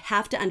element that you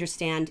have to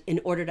understand in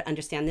order to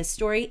understand this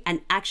story, and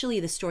actually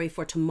the story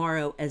for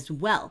tomorrow as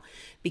well,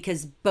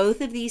 because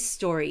both of these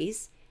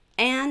stories,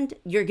 and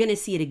you're going to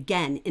see it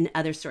again in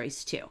other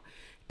stories too,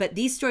 but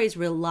these stories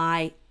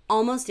rely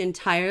almost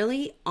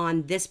entirely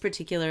on this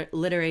particular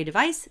literary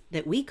device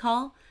that we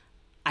call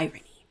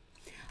irony.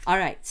 All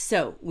right,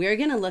 so we're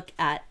going to look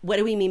at what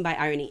do we mean by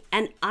irony.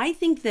 And I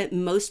think that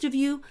most of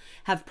you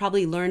have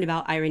probably learned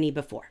about irony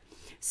before.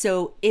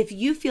 So if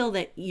you feel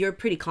that you're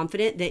pretty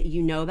confident that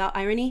you know about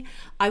irony,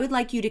 I would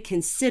like you to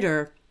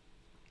consider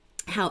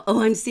how,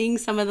 oh, I'm seeing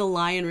some of the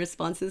lion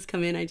responses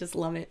come in. I just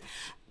love it.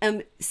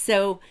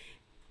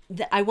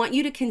 I want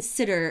you to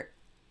consider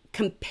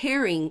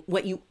comparing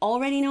what you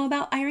already know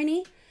about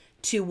irony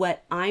to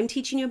what I'm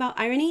teaching you about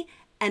irony,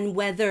 and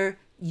whether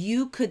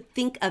you could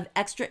think of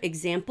extra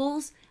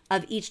examples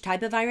of each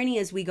type of irony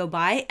as we go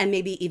by, and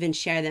maybe even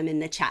share them in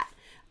the chat.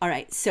 All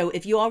right, so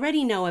if you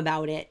already know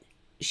about it,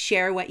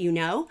 share what you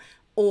know,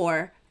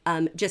 or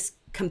just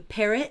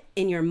compare it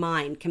in your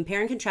mind,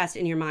 compare and contrast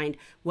in your mind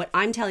what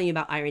I'm telling you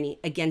about irony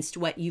against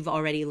what you've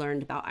already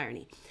learned about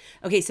irony.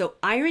 Okay, so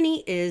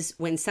irony is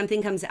when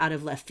something comes out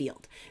of left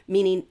field,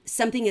 meaning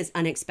something is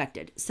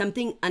unexpected.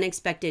 Something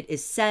unexpected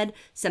is said,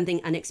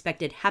 something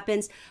unexpected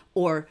happens,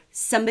 or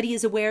somebody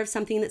is aware of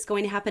something that's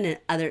going to happen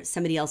and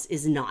somebody else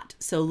is not.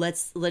 So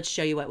let's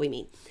show you what we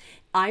mean.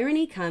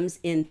 Irony comes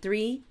in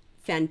 3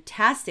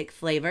 fantastic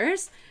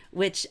flavors,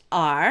 which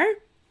are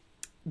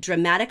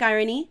dramatic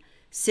irony,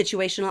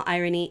 situational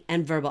irony,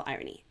 and verbal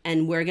irony.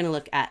 And we're going to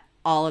look at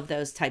all of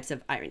those types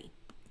of irony.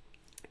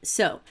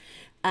 So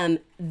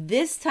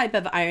this type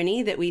of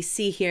irony that we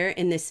see here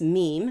in this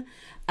meme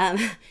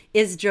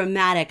is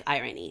dramatic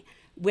irony,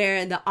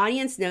 where the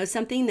audience knows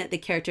something that the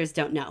characters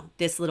don't know.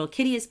 This little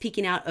kitty is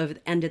peeking out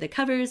under the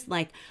covers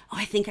like, oh,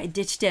 I think I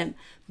ditched him.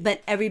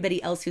 But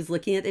everybody else who's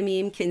looking at the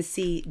meme can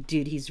see,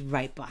 dude, he's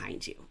right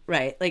behind you,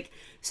 right? Like,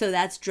 so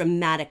that's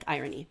dramatic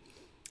irony.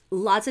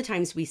 Lots of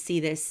times we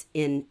see this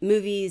in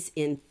movies,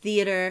 in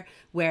theater,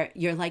 where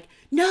you're like,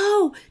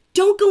 no,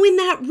 don't go in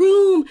that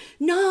room.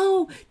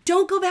 No,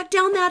 don't go back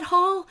down that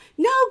hall.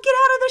 No, get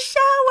out of the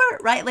shower,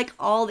 right? Like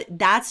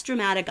that's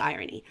dramatic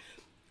irony.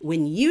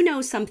 When you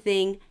know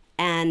something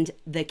and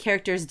the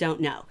characters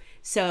don't know.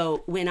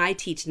 So when I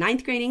teach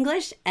 9th grade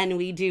English and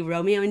we do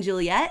Romeo and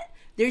Juliet,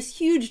 there's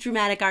huge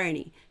dramatic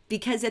irony,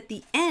 because at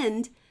the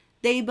end,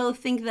 they both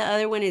think the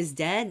other one is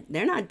dead.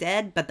 They're not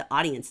dead, but the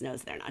audience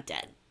knows they're not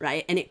dead,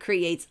 right? And it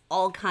creates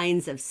all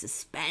kinds of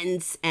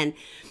suspense, and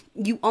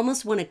you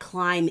almost want to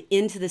climb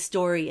into the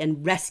story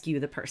and rescue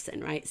the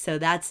person, right? So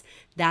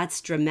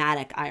that's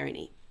dramatic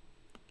irony.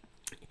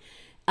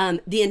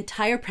 The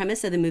entire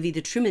premise of the movie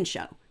The Truman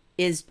Show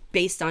is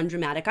based on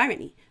dramatic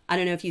irony. I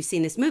don't know if you've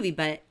seen this movie,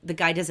 but the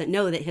guy doesn't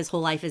know that his whole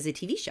life is a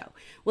TV show.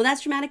 Well,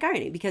 that's dramatic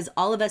irony, because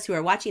all of us who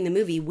are watching the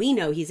movie, we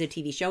know he's a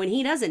TV show and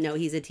he doesn't know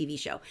he's a TV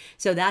show.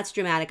 So that's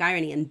dramatic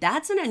irony. And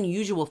that's an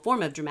unusual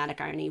form of dramatic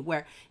irony,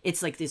 where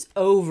it's like this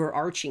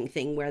overarching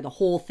thing where the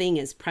whole thing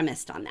is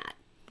premised on that.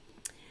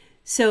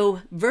 So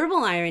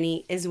verbal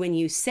irony is when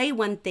you say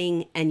one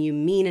thing and you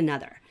mean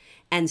another.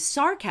 And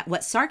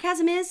what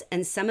sarcasm is,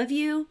 and some of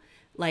you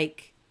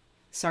like,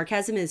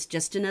 sarcasm is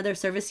just another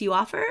service you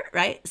offer,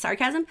 right?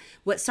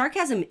 What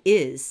sarcasm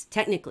is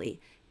technically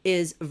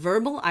is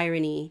verbal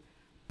irony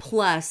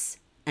plus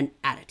an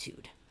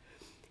attitude.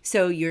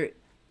 So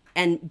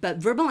but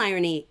verbal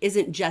irony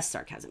isn't just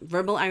sarcasm.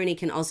 Verbal irony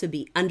can also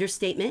be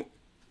understatement.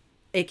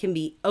 It can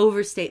be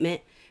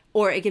overstatement,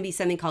 or it can be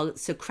something called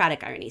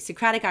Socratic irony.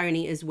 Socratic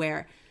irony is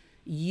where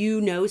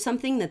you know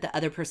something that the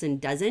other person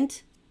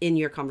doesn't in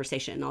your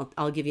conversation.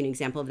 I'll give you an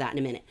example of that in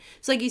a minute.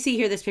 So like you see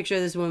here, this picture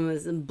of this woman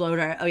was blow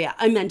dry. Oh yeah,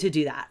 I meant to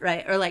do that,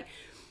 right? Or like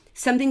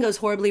something goes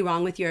horribly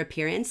wrong with your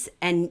appearance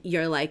and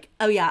you're like,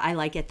 oh yeah, I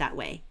like it that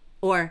way.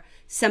 Or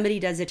somebody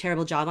does a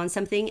terrible job on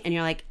something and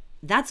you're like,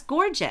 that's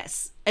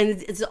gorgeous. And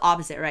it's the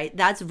opposite, right?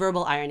 That's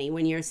verbal irony,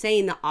 when you're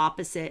saying the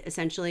opposite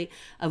essentially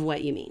of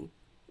what you mean.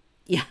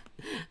 Yeah,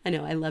 I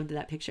know, I loved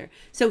that picture.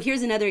 So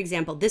here's another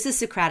example. This is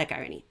Socratic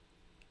irony.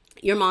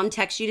 Your mom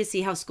texts you to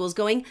see how school's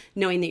going,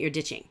 knowing that you're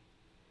ditching.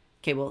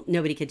 Okay, well,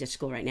 nobody could ditch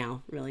school right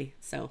now, really.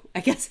 So I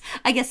guess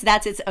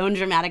that's its own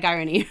dramatic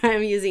irony.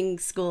 I'm using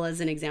school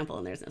as an example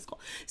and there's no school.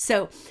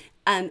 So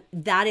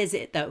that is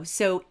it though.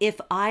 So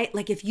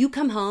if you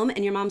come home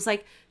and your mom's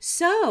like,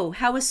 so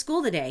how was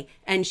school today?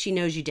 And she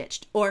knows you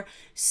ditched. Or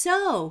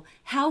so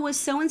how was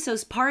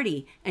so-and-so's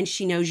party? And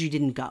she knows you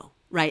didn't go,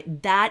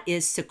 right? That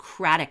is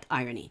Socratic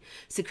irony.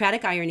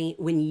 Socratic irony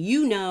when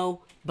you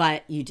know,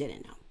 but you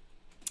didn't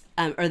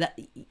know. Or that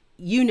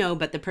you know,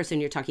 but the person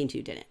you're talking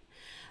to didn't.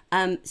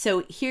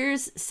 So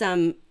here's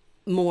some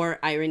more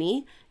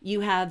irony. You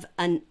have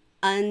an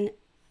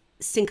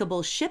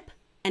unsinkable ship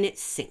and it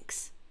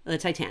sinks, the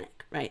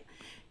Titanic, right?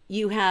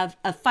 You have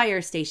a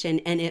fire station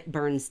and it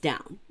burns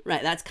down,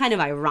 right? That's kind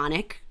of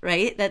ironic,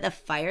 right? That the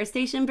fire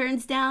station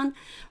burns down,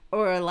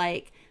 or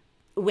like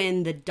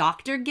when the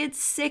doctor gets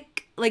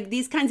sick, like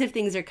these kinds of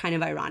things are kind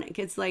of ironic.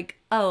 It's like,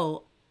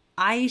 oh,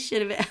 I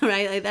should have,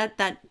 right? Like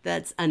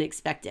that's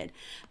unexpected.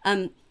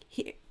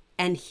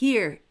 And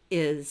here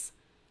is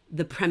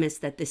the premise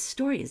that this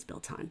story is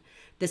built on.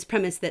 This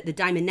premise that the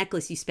diamond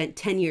necklace you spent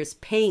 10 years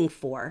paying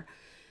for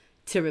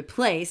to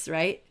replace,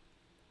 right?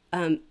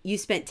 You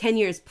spent 10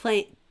 years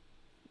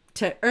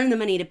to earn the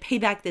money to pay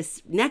back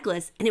this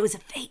necklace, and it was a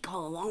fake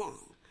all along.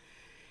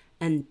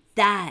 And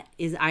that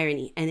is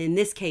irony. And in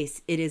this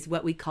case, it is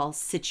what we call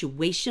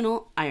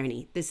situational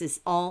irony. This is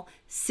all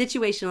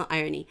situational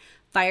irony.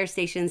 Fire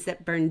stations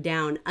that burn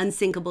down,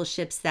 unsinkable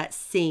ships that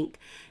sink,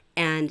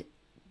 and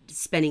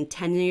spending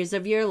 10 years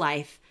of your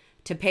life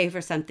to pay for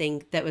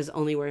something that was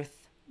only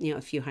worth, a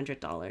few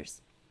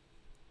 $100s.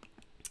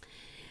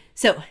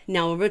 So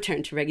now we'll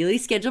return to regularly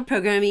scheduled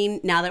programming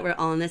now that we're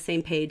all on the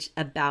same page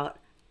about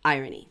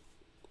irony.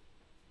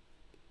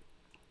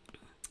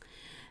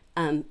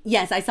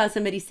 Yes, I saw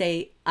somebody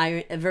say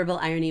verbal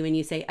irony when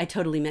you say, I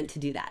totally meant to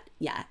do that.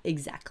 Yeah,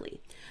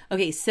 exactly.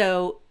 Okay,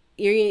 so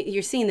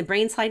you're seeing the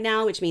brain slide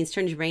now, which means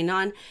turn your brain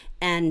on.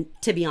 And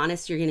to be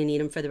honest, you're going to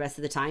need them for the rest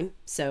of the time.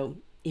 So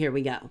here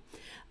we go.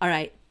 All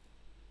right.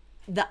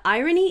 The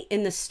irony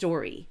in the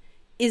story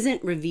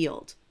isn't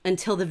revealed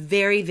until the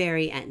very,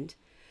 very end.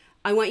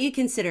 I want you to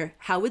consider,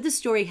 how would the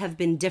story have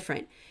been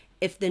different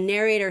if the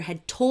narrator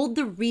had told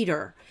the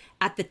reader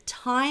at the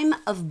time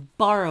of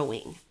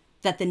borrowing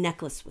that the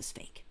necklace was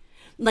fake?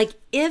 Like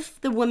if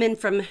the woman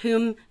from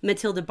whom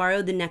Matilda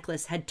borrowed the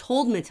necklace had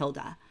told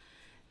Matilda,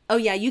 oh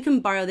yeah, you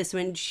can borrow this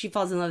when she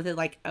falls in love with it,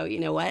 like, oh, you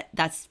know what?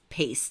 That's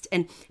paste.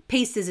 And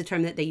paste is a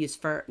term that they use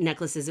for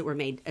necklaces that were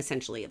made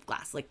essentially of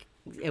glass. Like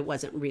it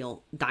wasn't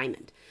real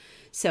diamond.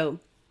 So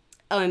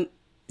I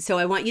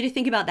want you to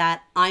think about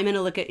that. I'm going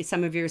to look at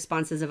some of your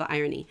responses of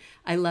irony.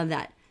 I love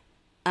that.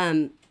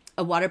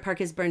 A water park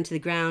is burned to the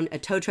ground. A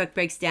tow truck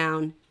breaks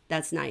down.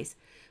 That's nice.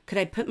 Could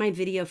I put my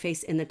video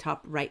face in the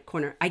top right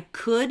corner? I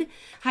could,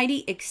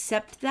 Heidi,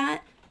 except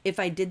that if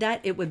I did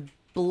that, it would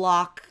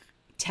block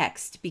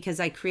text because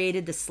I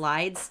created the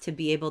slides to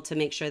be able to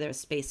make sure there's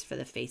space for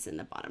the face in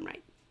the bottom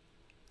right.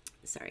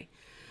 Sorry.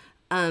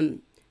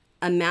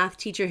 A math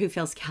teacher who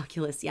fails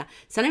calculus. Yeah.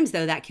 Sometimes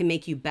though, that can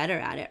make you better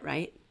at it,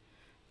 right?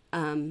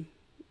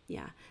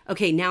 Yeah.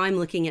 Okay. Now I'm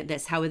looking at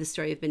this. How would the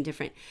story have been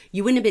different?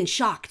 You wouldn't have been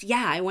shocked.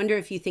 Yeah. I wonder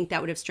if you think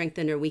that would have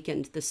strengthened or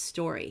weakened the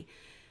story.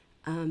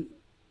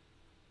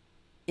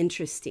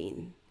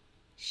 Interesting.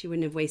 She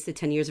wouldn't have wasted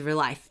 10 years of her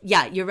life.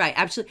 Yeah, you're right.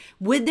 Actually,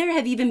 would there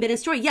have even been a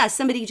story? Yeah,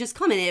 somebody just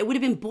commented. It would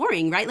have been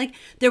boring, right? Like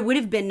there would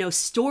have been no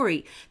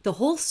story. The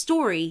whole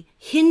story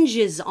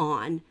hinges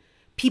on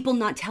people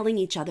not telling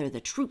each other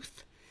the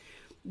truth.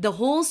 The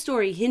whole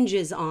story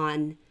hinges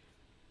on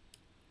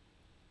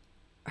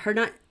her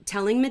not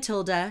telling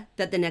Matilda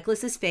that the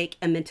necklace is fake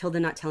and Matilda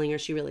not telling her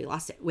she really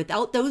lost it.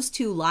 Without those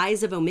two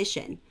lies of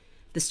omission,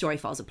 the story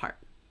falls apart.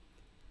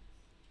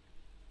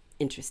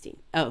 Interesting.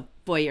 Oh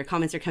boy, your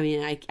comments are coming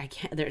in. I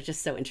can't, they're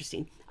just so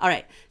interesting. All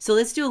right. So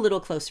let's do a little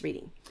close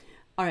reading.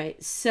 All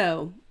right.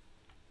 So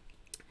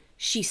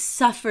she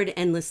suffered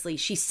endlessly.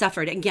 She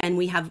suffered. Again,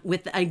 we have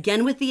with the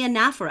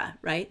anaphora,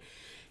 right?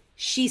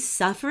 She's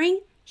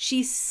suffering.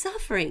 She's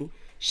suffering.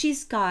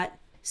 She's got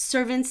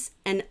servants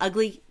and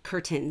ugly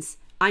curtains.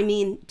 I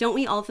mean, don't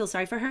we all feel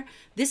sorry for her?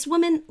 This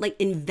woman like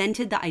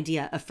invented the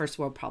idea of first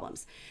world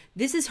problems.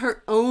 This is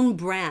her own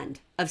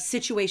brand of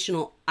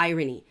situational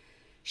irony.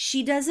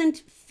 She doesn't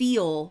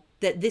feel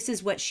that this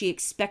is what she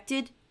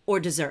expected or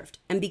deserved.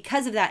 And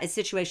because of that, it's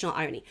situational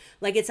irony.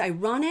 Like it's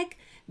ironic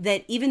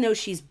that even though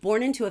she's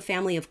born into a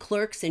family of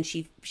clerks and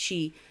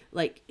she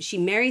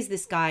marries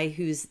this guy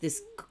who's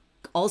this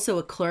also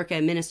a clerk,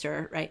 a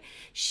minister, right?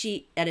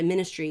 She at a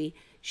ministry,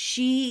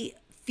 she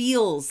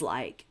feels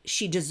like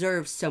she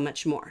deserves so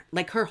much more.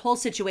 Like her whole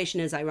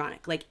situation is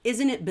ironic. Like,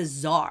 isn't it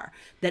bizarre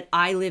that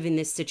I live in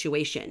this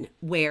situation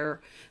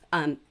where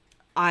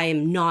I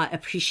am not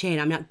appreciated.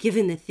 I'm not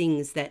given the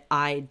things that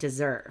I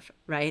deserve,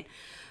 right?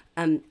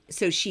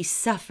 So she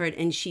suffered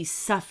and she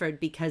suffered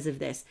because of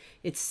this.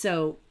 It's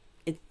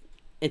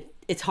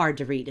hard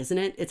to read, isn't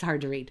it? It's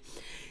hard to read.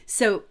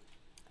 So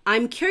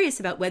I'm curious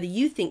about whether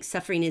you think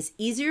suffering is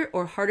easier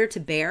or harder to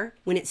bear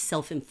when it's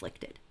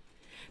self-inflicted.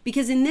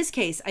 Because in this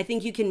case, I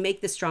think you can make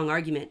the strong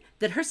argument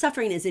that her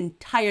suffering is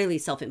entirely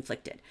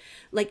self-inflicted.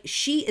 Like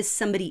she is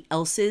somebody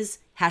else's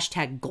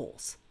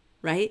 #goals,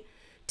 right?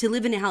 To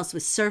live in a house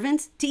with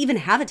servants, to even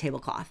have a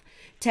tablecloth,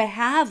 to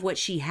have what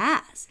she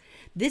has.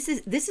 This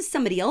is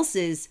somebody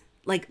else's,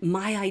 like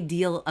my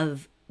ideal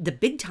of the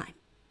big time.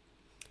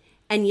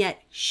 And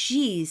yet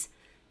she's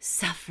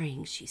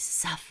suffering.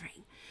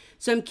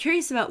 So I'm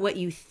curious about what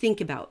you think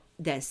about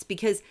this,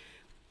 because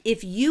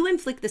if you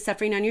inflict the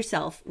suffering on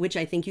yourself, which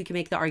I think you can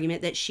make the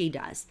argument that she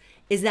does,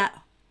 is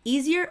that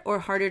easier or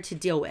harder to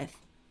deal with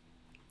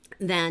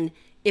than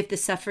if the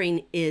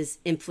suffering is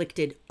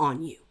inflicted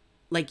on you?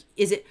 Like,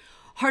 is it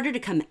harder to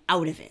come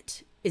out of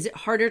it? Is it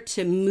harder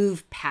to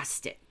move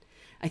past it?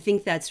 I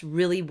think that's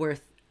really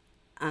worth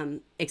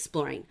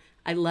exploring.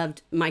 I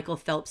loved Michael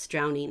Phelps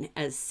drowning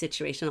as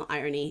situational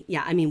irony.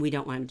 Yeah, I mean, we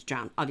don't want him to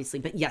drown, obviously.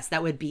 But yes,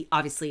 that would be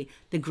obviously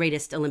the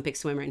greatest Olympic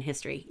swimmer in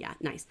history. Yeah,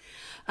 nice.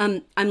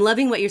 I'm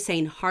loving what you're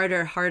saying,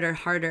 harder.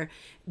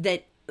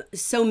 That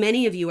so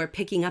many of you are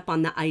picking up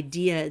on the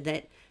idea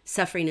that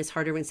suffering is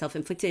harder when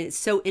self-inflicted. It's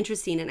so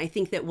interesting. And I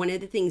think that one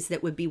of the things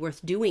that would be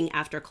worth doing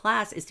after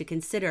class is to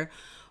consider,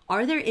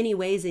 are there any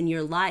ways in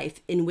your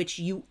life in which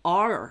you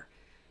are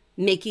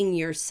making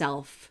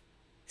yourself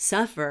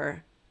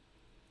suffer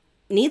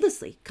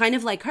needlessly, kind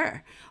of like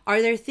her?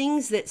 Are there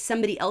things that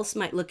somebody else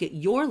might look at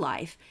your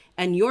life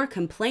and you're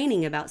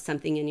complaining about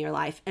something in your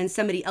life and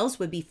somebody else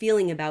would be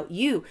feeling about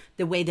you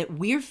the way that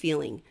we're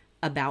feeling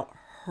about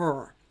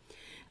her?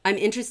 I'm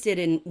interested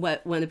in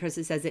what one of the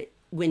person says, that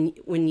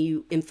when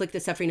you inflict the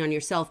suffering on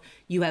yourself,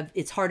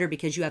 it's harder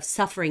because you have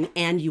suffering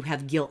and you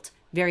have guilt.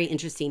 Very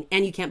interesting.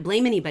 And you can't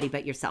blame anybody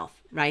but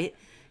yourself, right?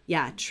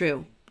 Yeah,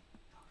 true.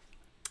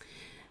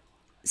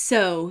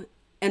 So,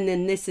 and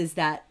then this is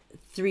that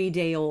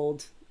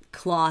 3-day-old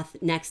cloth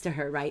next to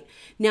her, right?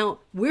 Now,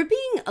 we're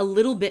being a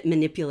little bit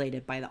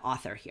manipulated by the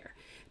author here.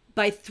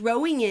 By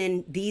throwing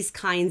in these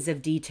kinds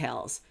of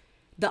details,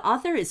 the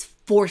author is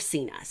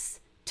forcing us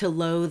to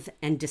loathe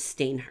and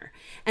disdain her.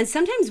 And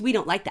sometimes we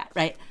don't like that,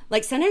 right?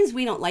 Like sometimes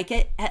we don't like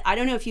it. I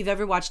don't know if you've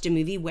ever watched a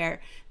movie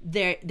where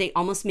they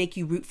almost make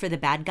you root for the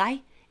bad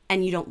guy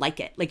and you don't like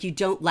it. Like you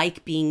don't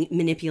like being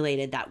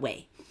manipulated that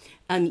way.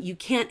 You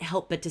can't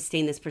help but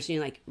disdain this person.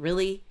 You're like,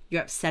 really?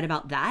 You're upset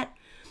about that?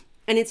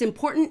 And it's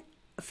important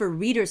for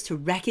readers to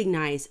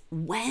recognize,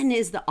 when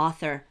is the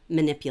author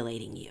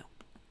manipulating you?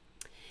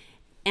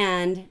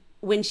 And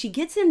when she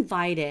gets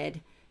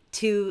invited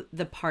to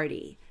the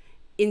party,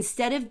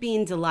 instead of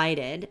being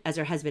delighted, as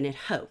her husband had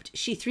hoped,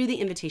 she threw the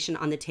invitation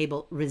on the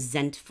table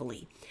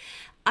resentfully.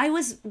 I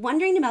was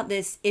wondering about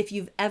this, if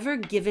you've ever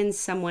given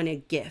someone a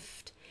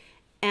gift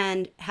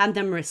and had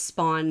them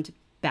respond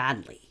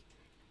badly,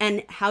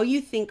 and how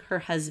you think her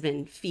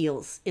husband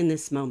feels in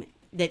this moment.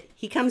 That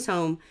he comes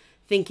home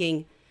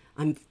thinking,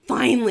 I'm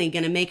finally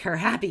going to make her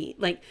happy.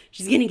 Like,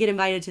 she's going to get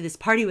invited to this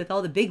party with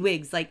all the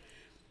bigwigs. Like,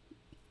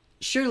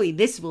 surely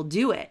this will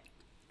do it.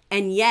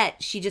 And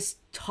yet she just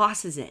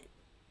tosses it.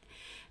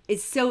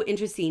 It's so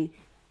interesting.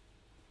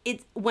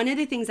 It's one of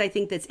the things I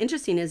think that's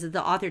interesting is that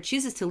the author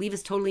chooses to leave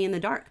us totally in the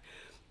dark.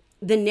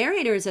 The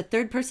narrator is a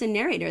third-person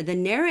narrator. The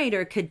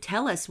narrator could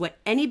tell us what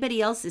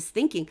anybody else is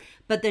thinking,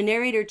 but the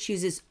narrator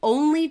chooses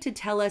only to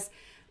tell us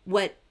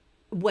what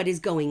is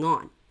going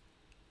on.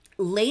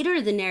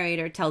 Later, the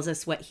narrator tells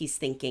us what he's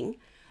thinking.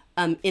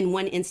 In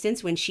one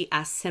instance, when she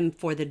asks him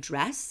for the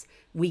dress,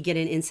 we get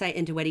an insight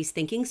into what he's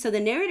thinking. So the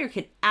narrator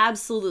could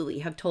absolutely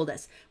have told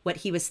us what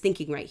he was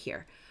thinking right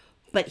here,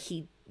 but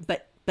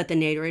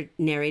the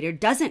narrator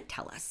doesn't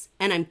tell us.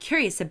 And I'm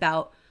curious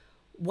about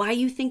why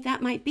you think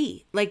that might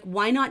be. Like,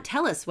 why not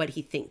tell us what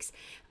he thinks?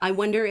 I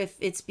wonder if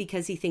it's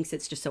because he thinks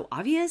it's just so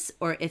obvious,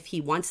 or if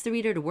he wants the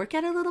reader to work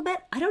at it a little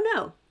bit. I don't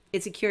know.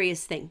 It's a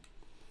curious thing.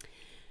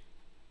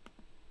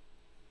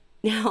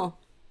 Now,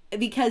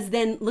 because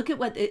then look at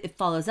what it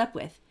follows up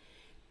with.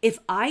 If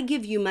I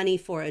give you money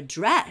for a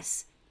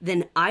dress,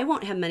 then I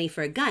won't have money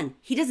for a gun.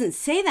 He doesn't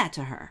say that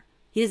to her.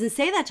 He doesn't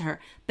say that to her,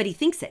 but he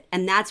thinks it.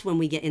 And that's when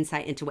we get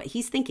insight into what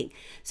he's thinking.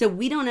 So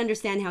we don't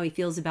understand how he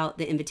feels about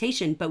the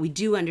invitation, but we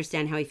do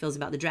understand how he feels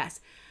about the dress.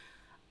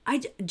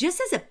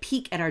 Just as a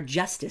peek at our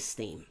justice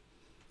theme,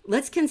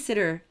 let's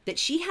consider that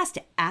she has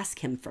to ask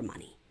him for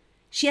money.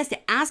 She has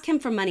to ask him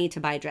for money to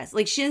buy a dress.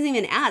 Like, she doesn't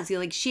even ask.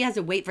 Like, she has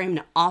to wait for him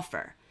to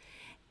offer.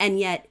 And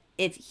yet,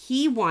 if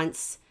he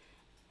wants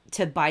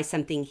to buy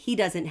something, he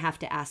doesn't have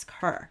to ask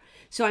her.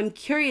 So I'm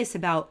curious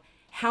about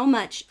how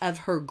much of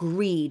her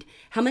greed,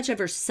 how much of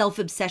her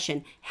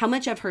self-obsession, how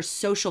much of her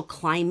social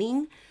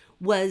climbing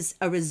was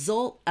a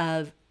result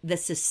of the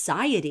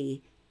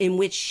society in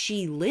which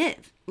she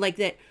lived. Like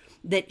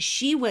that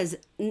she was,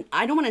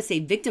 I don't want to say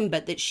victim,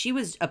 but that she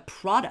was a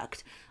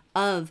product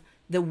of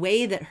the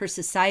way that her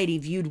society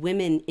viewed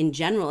women in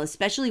general,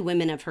 especially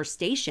women of her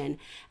station,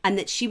 and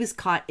that she was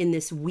caught in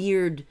this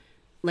weird,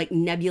 like,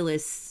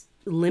 nebulous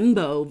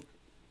limbo.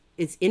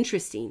 It's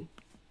interesting.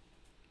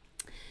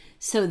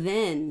 So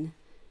then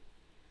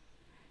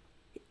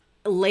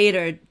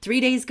later, 3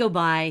 days go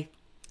by.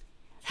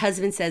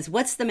 Husband says,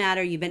 what's the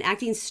matter? You've been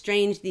acting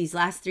strange these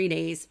last 3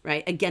 days,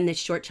 right? Again, this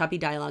short, choppy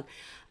dialogue.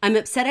 I'm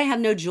upset I have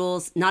no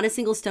jewels, not a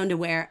single stone to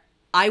wear.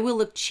 I will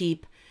look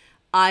cheap.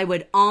 I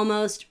would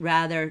almost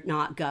rather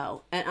not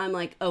go. And I'm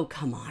like, oh,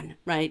 come on,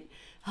 right?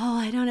 Oh,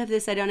 I don't have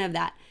this, I don't have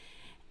that.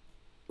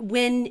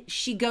 When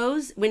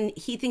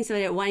he thinks of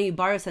it, why don't you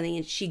borrow something?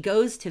 And she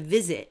goes to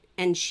visit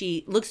and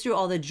she looks through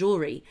all the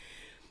jewelry.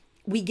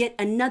 We get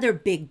another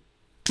big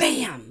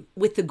bam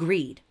with the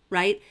greed,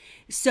 right?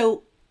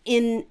 So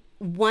in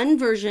one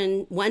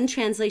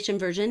translation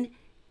version,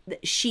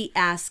 she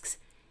asks,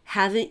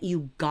 haven't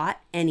you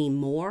got any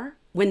more?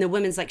 When the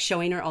woman's like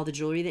showing her all the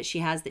jewelry that she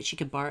has that she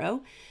could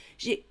borrow.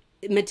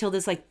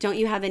 Matilda's like, don't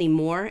you have any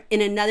more?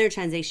 In another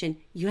translation,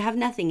 you have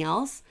nothing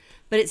else?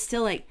 But it's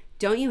still like,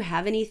 don't you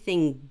have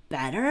anything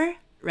better?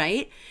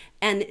 Right?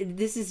 And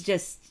this is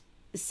just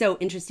so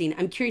interesting.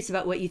 I'm curious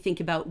about what you think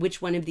about which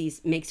one of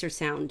these makes her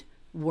sound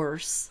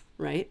worse,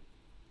 right?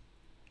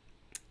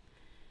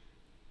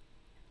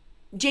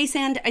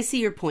 Sand, I see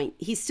your point.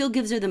 He still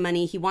gives her the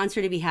money. He wants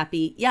her to be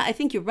happy. Yeah, I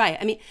think you're right.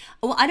 I mean,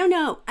 well, I don't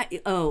know. I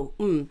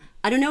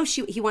don't know if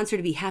he wants her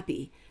to be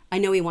happy. I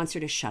know he wants her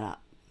to shut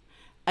up.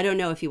 I don't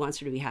know if he wants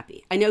her to be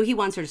happy. I know he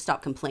wants her to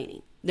stop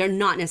complaining. They're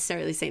not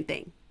necessarily the same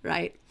thing,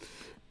 right?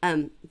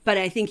 But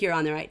I think you're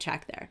on the right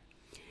track there.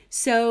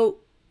 So,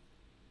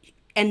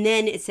 and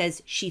then it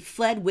says, she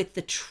fled with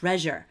the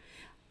treasure.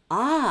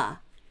 Ah,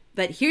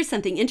 but here's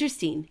something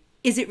interesting.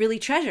 Is it really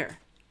treasure?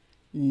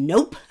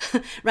 Nope,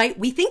 right?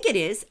 We think it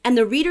is, and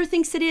the reader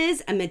thinks it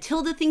is, and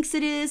Matilda thinks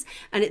it is.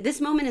 And at this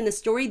moment in the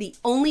story, the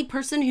only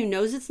person who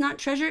knows it's not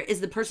treasure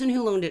is the person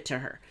who loaned it to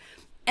her.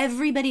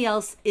 Everybody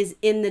else is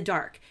in the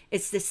dark.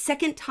 It's the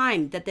second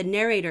time that the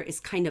narrator is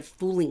kind of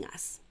fooling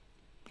us.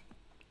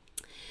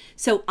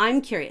 So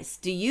I'm curious,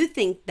 do you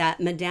think that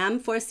Madame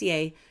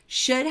Forcier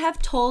should have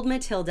told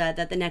Matilda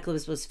that the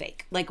necklace was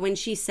fake? Like when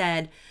she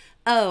said,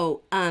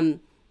 oh,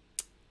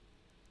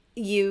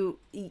 you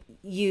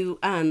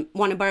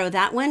want to borrow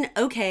that one?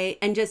 Okay.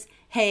 And just,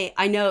 hey,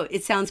 I know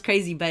it sounds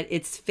crazy, but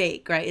it's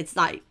fake, right?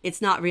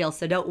 It's not real.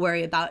 So don't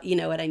worry about, you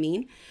know what I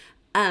mean?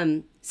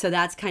 So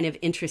that's kind of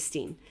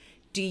interesting.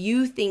 Do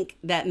you think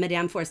that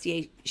Madame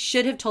Forcier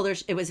should have told her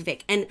it was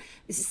fake? And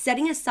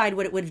setting aside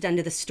what it would have done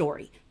to the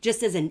story,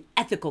 just as an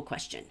ethical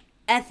question,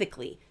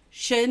 ethically,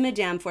 should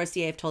Madame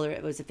Forcier have told her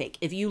it was a fake?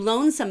 If you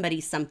loan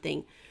somebody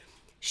something,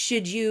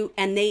 should you,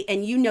 and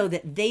you know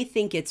that they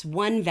think it's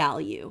one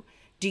value,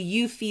 do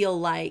you feel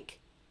like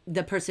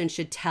the person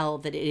should tell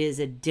that it is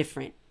a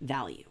different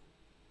value?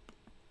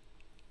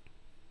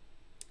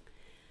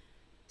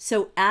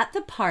 So at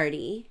the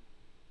party,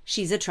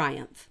 she's a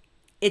triumph.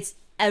 It's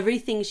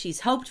everything she's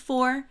hoped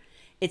for.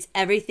 It's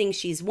everything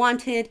she's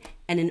wanted.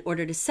 And in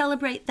order to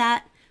celebrate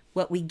that,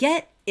 what we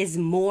get is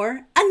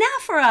more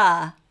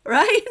anaphora,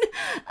 right?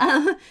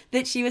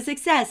 That she was a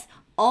success.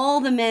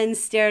 All the men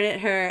stared at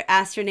her,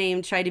 asked her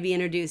name, tried to be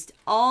introduced.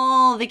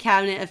 All the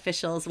cabinet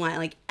officials wanted,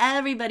 like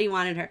everybody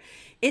wanted her.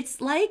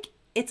 It's like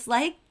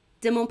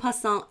de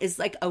Maupassant is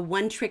like a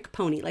one-trick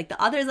pony. Like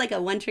the author is like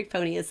a one-trick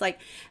pony. It's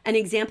like an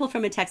example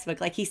from a textbook.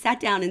 Like he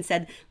sat down and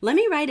said, let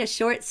me write a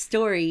short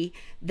story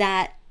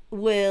that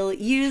will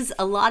use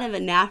a lot of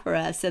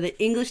anaphora so that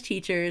English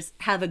teachers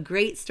have a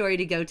great story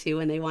to go to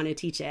when they want to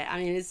teach it. I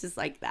mean, it's just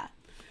like that.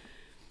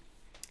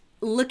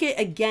 Look at,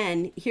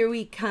 again, here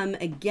we come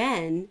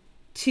again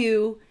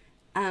to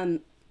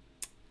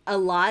a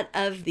lot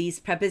of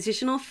these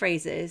prepositional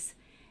phrases.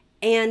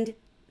 And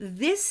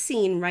this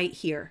scene right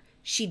here,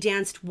 she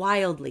danced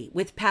wildly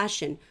with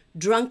passion,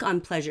 drunk on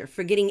pleasure,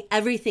 forgetting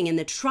everything in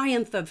the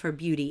triumph of her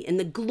beauty, in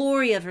the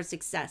glory of her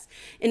success,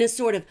 in a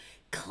sort of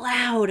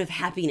cloud of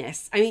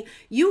happiness. I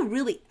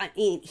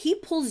mean, he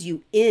pulls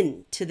you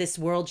into this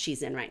world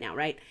she's in right now,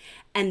 right?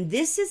 And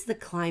this is the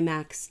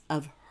climax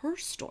of her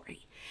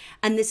story.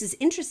 And this is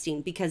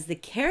interesting because the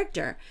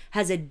character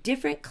has a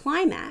different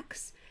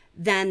climax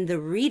than the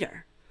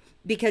reader.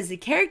 Because the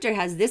character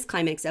has this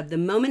climax of the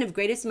moment of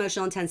greatest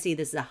emotional intensity.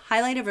 This is the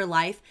highlight of her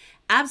life.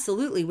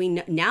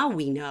 Absolutely, now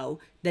we know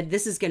that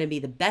this is going to be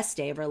the best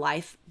day of her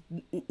life.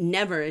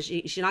 Never,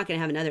 she's not going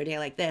to have another day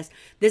like this.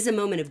 This is a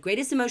moment of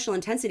greatest emotional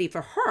intensity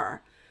for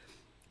her,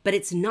 but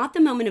it's not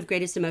the moment of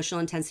greatest emotional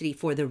intensity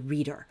for the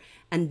reader.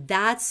 And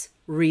that's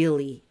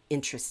really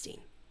interesting.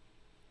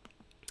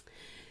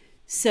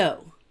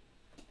 So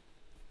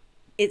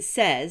it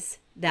says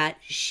that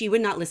she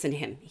would not listen to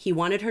him. He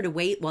wanted her to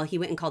wait while he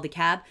went and called the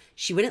cab.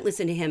 She wouldn't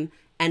listen to him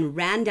and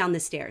ran down the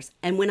stairs.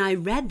 And when I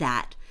read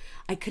that,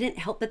 I couldn't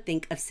help but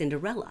think of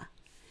Cinderella.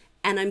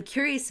 And I'm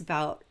curious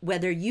about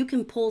whether you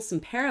can pull some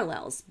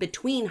parallels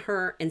between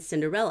her and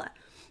Cinderella.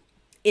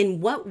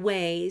 In what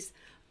ways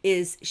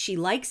is she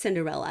like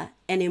Cinderella,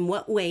 and in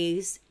what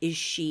ways is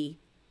she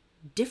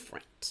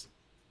different,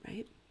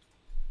 right?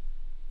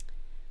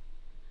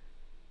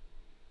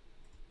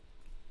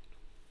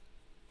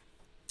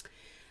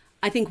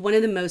 I think one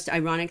of the most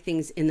ironic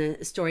things in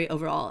the story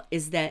overall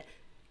is that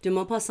de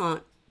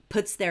Maupassant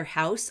puts their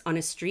house on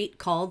a street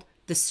called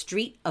the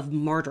Street of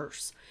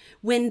Martyrs,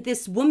 when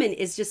this woman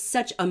is just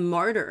such a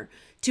martyr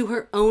to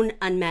her own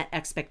unmet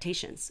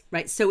expectations,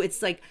 right? So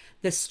it's like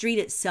the street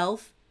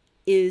itself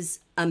is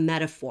a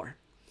metaphor.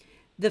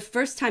 The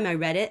first time I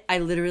read it, I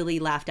literally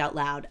laughed out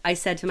loud. I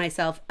said to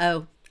myself,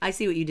 oh, I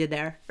see what you did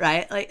there,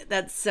 right? Like,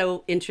 that's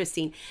so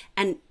interesting.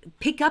 And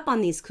pick up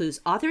on these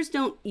clues. Authors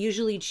don't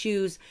usually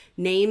choose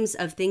names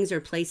of things or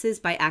places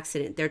by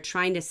accident. They're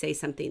trying to say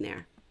something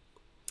there.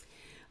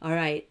 All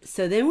right,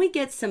 so then we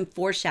get some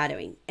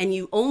foreshadowing, and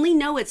you only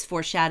know it's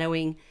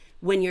foreshadowing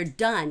when you're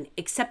done,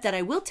 except that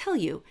I will tell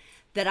you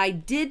that I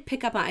did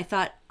pick up on, I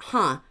thought,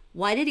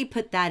 why did he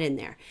put that in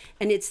there?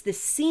 And it's the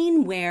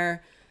scene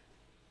where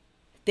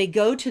they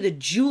go to the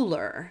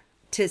jeweler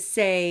to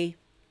say,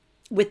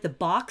 with the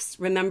box,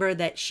 remember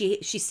that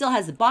she still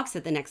has the box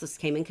that the necklace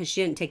came in because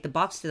she didn't take the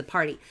box to the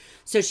party.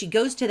 So she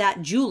goes to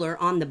that jeweler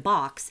on the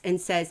box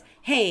and says,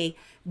 hey,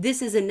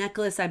 this is a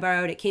necklace I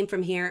borrowed. It came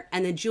from here.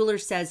 And the jeweler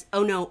says,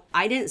 oh no,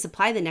 I didn't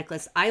supply the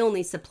necklace. I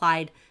only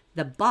supplied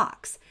the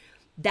box.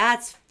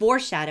 That's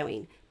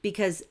foreshadowing,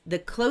 because the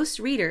close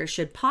reader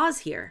should pause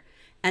here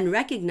and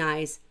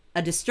recognize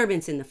a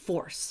disturbance in the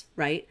force,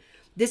 right?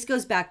 This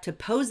goes back to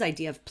Poe's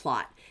idea of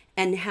plot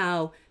and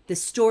how the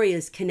story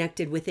is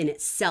connected within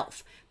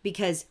itself,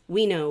 because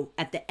we know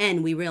at the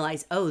end we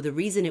realize, oh, the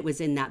reason it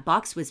was in that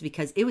box was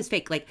because it was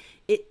fake. Like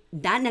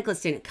that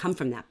necklace didn't come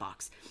from that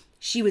box.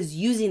 She was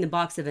using the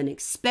box of an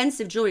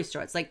expensive jewelry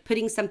store. It's like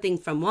putting something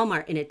from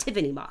Walmart in a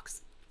Tiffany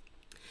box.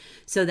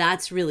 So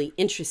that's really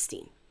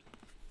interesting.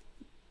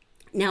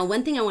 Now,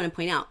 one thing I want to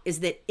point out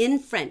is that in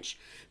French,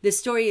 the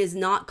story is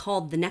not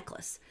called The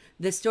Necklace.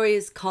 The story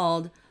is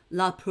called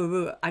La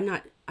Parure.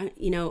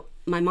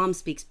 My mom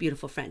speaks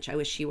beautiful French. I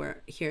wish she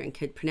were here and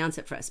could pronounce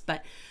it for us.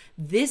 But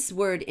this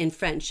word in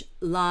French,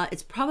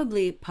 it's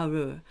probably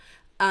parure,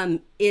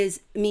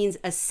 means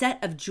a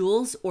set of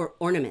jewels or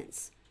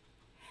ornaments.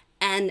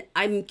 And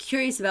I'm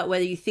curious about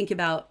whether you think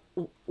about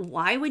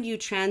why would you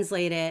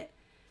translate it,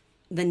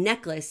 the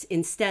necklace,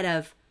 instead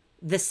of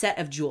the set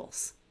of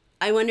jewels?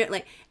 I wonder,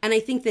 and I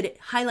think that it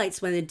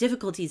highlights one of the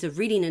difficulties of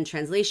reading and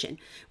translation,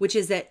 which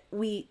is that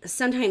we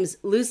sometimes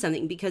lose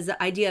something because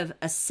the idea of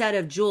a set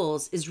of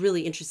jewels is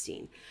really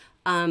interesting,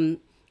 and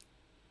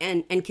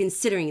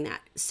considering that.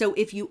 So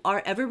if you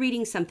are ever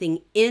reading something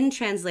in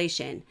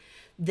translation,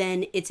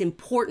 then it's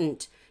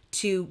important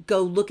to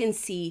go look and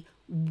see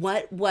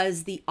what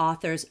was the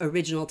author's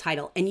original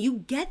title. And you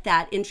get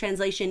that in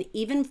translation,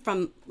 even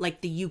from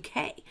like the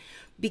UK,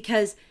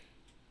 because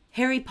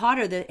Harry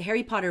Potter, the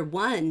Harry Potter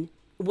 1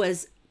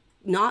 was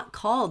not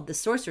called the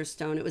Sorcerer's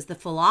Stone. It was the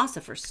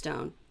Philosopher's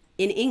Stone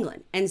in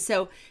England. And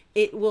so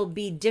it will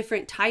be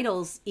different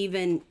titles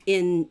even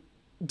in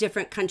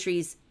different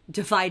countries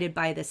divided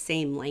by the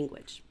same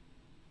language.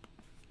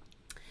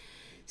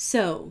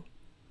 So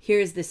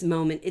here's this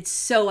moment. It's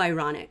so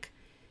ironic.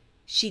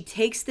 She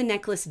takes the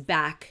necklace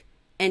back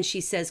and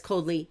she says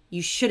coldly,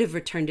 "You should have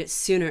returned it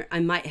sooner. I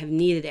might have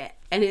needed it."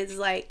 And it's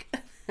like,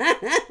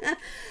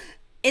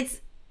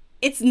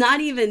 it's not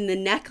even the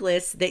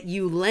necklace that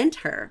you lent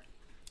her,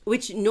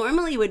 which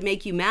normally would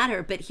make you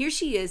madder. But here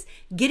she is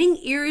getting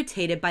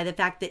irritated by the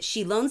fact that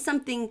she loaned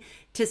something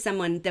to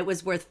someone that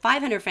was worth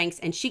 500 francs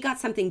and she got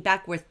something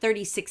back worth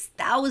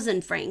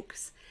 36,000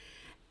 francs.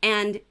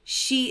 And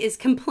she is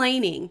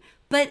complaining,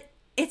 but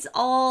it's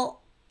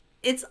all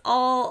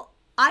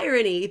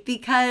irony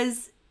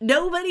because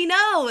nobody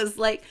knows.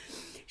 Like,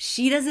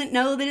 she doesn't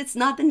know that it's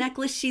not the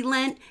necklace she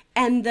lent,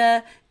 and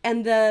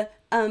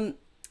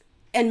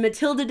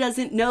Matilda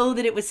doesn't know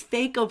that it was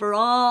fake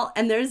overall.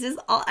 And there's this,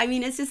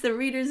 it's just the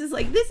readers is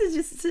like, this is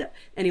just,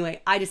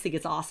 anyway, I just think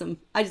it's awesome.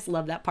 I just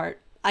love that part.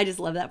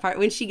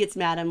 When she gets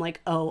mad, I'm like,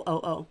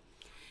 oh.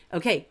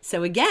 Okay,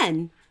 so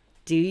again,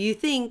 do you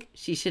think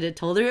she should have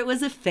told her it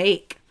was a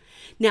fake?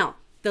 Now,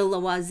 the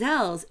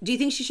Loisels, do you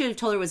think she should have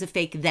told her it was a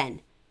fake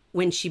then,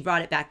 when she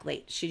brought it back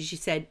late? She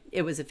said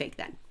it was a fake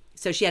then.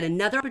 So she had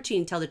another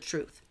opportunity to tell the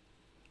truth.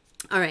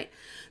 All right,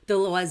 the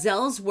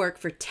Loisels work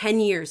for 10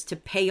 years to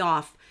pay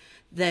off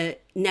the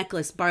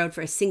necklace borrowed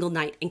for a single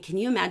night. And can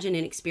you imagine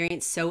an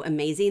experience so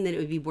amazing that it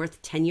would be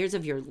worth 10 years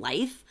of your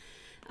life?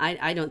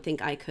 I don't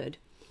think I could.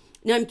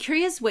 Now, I'm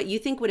curious what you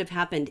think would have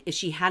happened if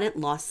she hadn't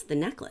lost the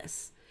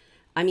necklace.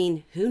 I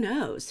mean, who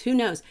knows?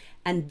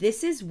 And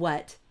this is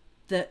what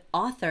the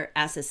author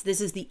asks us.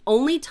 This is the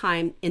only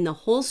time in the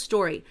whole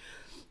story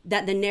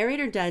that the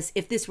narrator does.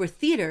 If this were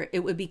theater, it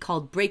would be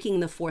called breaking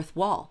the fourth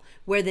wall,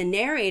 where the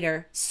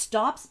narrator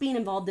stops being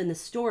involved in the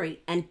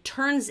story and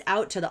turns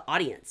out to the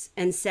audience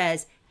and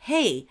says,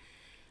 hey,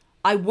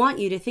 I want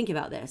you to think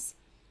about this.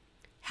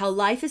 How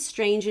life is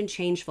strange and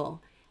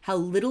changeful. How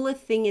little a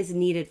thing is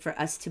needed for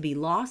us to be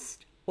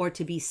lost or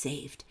to be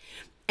saved.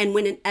 And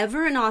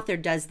whenever an author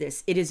does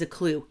this, it is a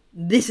clue.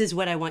 This is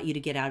what I want you to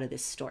get out of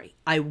this story.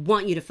 I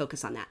want you to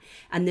focus on that.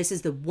 And this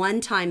is the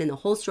one time in the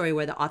whole story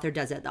where the author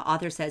does it. The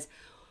author says,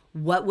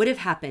 what would have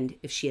happened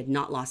if she had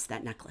not lost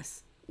that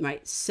necklace?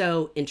 Right?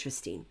 So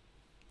interesting.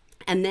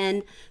 And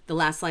then the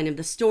last line of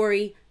the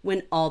story,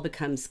 when all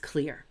becomes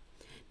clear.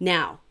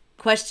 Now,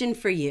 question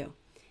for you.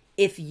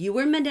 If you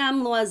were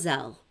Madame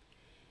Loisel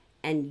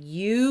and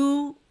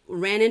you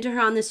ran into her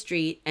on the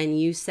street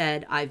and you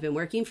said, I've been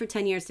working for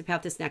 10 years to pay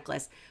off this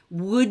necklace,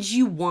 would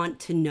you want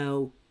to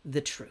know the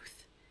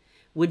truth?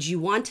 Would you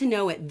want to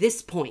know at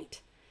this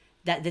point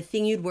that the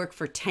thing you'd worked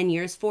for 10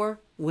 years for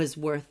was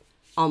worth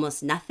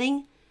almost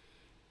nothing?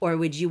 Or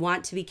would you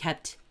want to be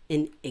kept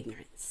in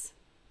ignorance?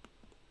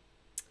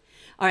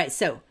 All right,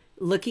 so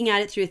looking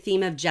at it through a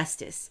theme of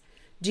justice,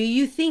 do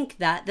you think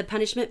that the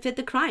punishment fit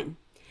the crime?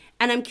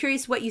 And I'm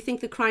curious what you think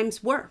the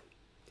crimes were.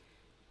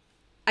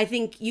 I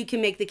think you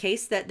can make the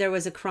case that there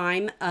was a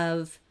crime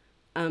of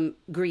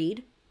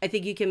greed. I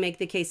think you can make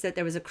the case that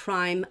there was a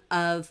crime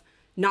of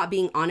not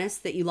being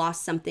honest, that you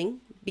lost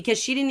something, because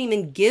she didn't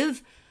even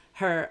give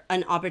her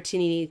an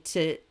opportunity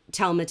to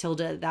tell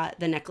Matilda that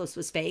the necklace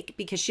was fake,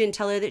 because she didn't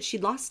tell her that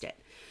she'd lost it.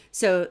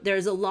 So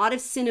there's a lot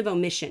of sin of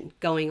omission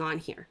going on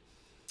here.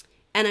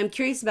 And I'm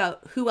curious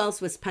about who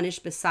else was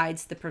punished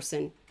besides the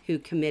person who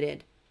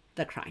committed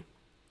the crime.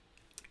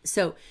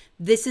 So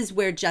this is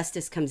where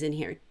justice comes in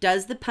here.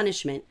 Does the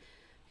punishment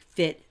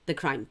fit the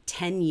crime?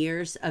 10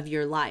 years of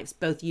your lives,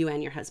 both you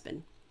and your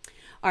husband.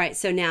 All right,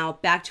 so now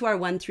back to our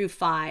 1 through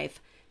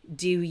 5. What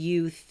do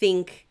you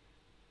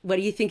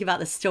think about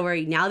the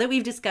story? Now that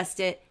we've discussed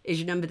it, is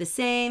your number the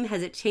same?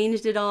 Has it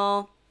changed at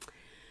all?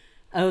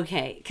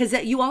 Okay, because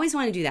you always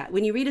want to do that.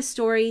 When you read a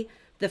story,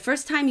 the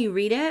first time you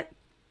read it,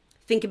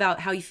 think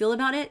about how you feel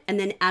about it. And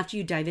then after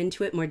you dive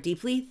into it more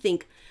deeply,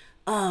 think,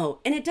 oh,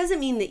 and it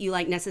doesn't mean that you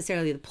like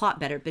necessarily the plot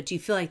better, but do you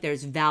feel like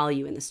there's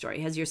value in the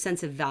story? Has your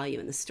sense of value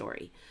in the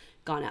story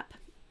gone up?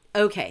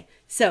 Okay,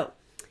 so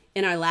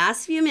in our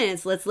last few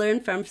minutes, let's learn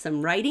from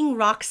some writing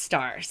rock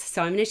stars.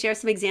 So I'm going to share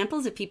some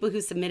examples of people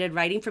who submitted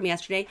writing from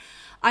yesterday.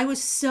 I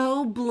was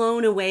so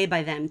blown away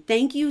by them.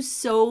 Thank you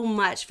so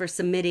much for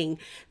submitting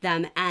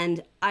them.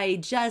 And I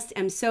just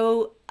am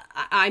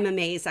I'm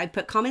amazed. I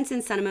put comments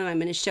in some of them. I'm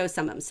going to show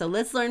some of them. So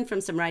let's learn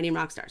from some writing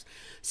rock stars.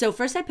 So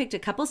first I picked a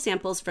couple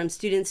samples from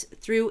students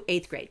through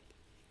 8th grade.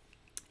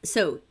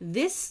 So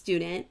this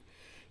student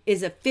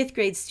is a 5th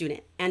grade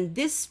student, and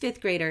this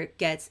 5th grader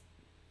gets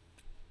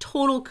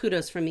total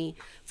kudos from me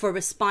for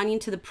responding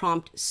to the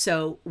prompt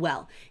so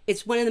well.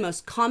 It's one of the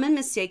most common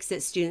mistakes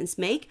that students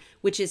make,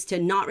 which is to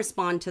not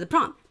respond to the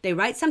prompt. They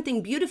write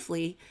something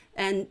beautifully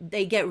and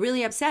they get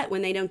really upset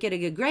when they don't get a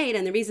good grade.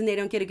 And the reason they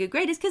don't get a good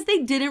grade is because they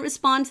didn't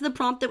respond to the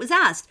prompt that was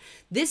asked.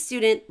 This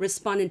student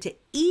responded to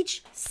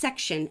each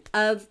section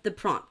of the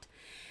prompt.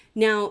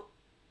 Now,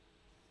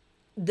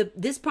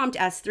 this prompt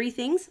asked 3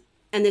 things,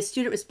 and the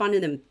student responded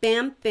to them,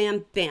 bam,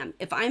 bam, bam.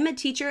 If I'm a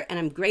teacher and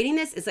I'm grading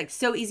this, it's like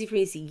so easy for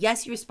me to see,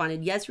 yes, you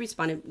responded, yes, you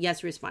responded,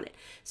 yes, you responded.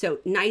 So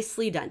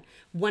nicely done.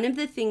 One of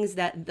the things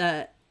that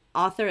the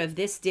author of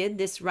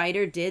this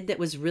writer did that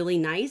was really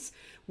nice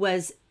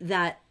was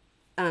that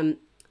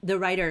the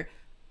writer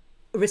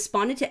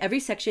responded to every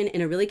section in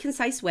a really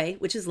concise way,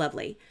 which is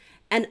lovely.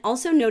 And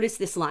also notice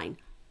this line,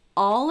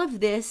 all of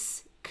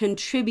this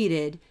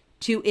contributed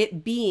to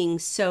it being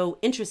so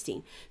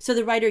interesting. So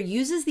the writer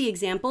uses the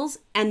examples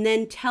and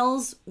then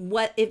tells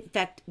what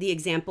effect the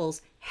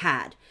examples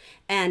had.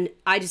 And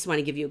I just want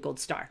to give you a gold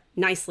star.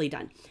 Nicely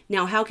done.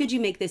 Now, how could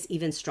you make this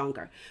even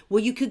stronger?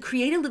 Well, you could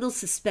create a little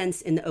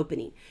suspense in the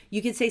opening.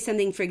 You could say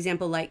something, for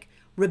example, like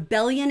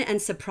rebellion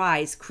and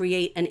surprise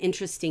create an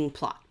interesting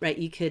plot, right?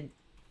 You could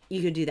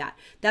do that.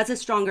 That's a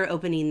stronger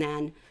opening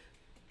than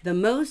the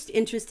most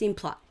interesting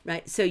plot,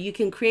 right? So you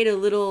can create a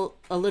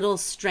little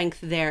strength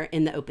there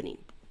in the opening.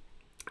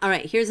 All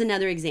right, here's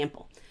another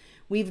example.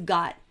 We've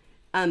got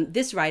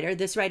this writer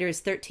is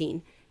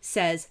 13,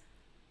 states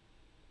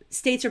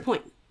her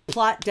point,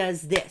 plot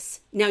does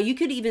this. Now you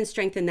could even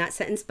strengthen that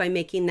sentence by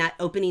making that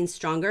opening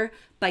stronger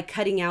by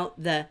cutting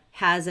out the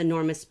has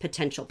enormous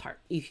potential part.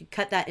 You could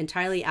cut that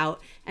entirely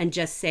out and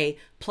just say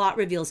plot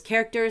reveals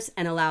characters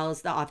and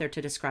allows the author to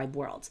describe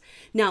worlds.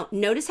 Now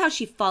notice how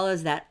she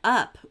follows that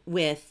up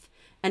with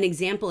an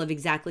example of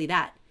exactly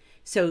that.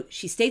 So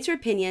she states her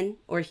opinion,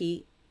 or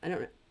he, I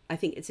don't know, I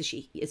think it's a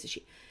she,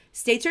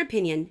 states her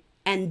opinion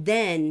and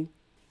then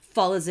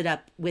follows it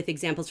up with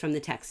examples from the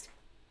text.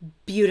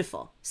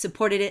 Beautiful.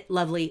 Supported it.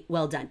 Lovely.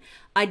 Well done.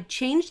 I'd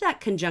change that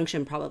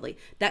conjunction probably.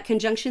 That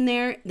conjunction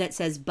there that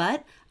says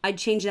but, I'd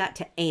change that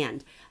to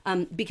and,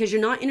 because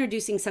you're not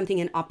introducing something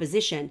in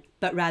opposition,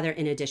 but rather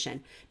in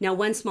addition. Now,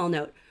 one small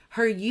note.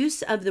 Her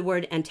use of the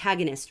word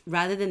antagonist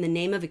rather than the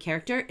name of a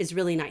character is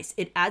really nice.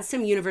 It adds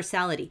some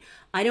universality.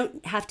 I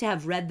don't have to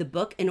have read the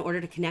book in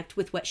order to connect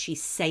with what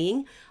she's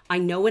saying. I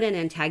know what an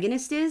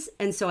antagonist is,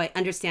 and so I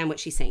understand what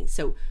she's saying.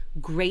 So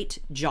great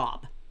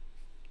job.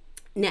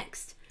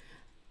 Next,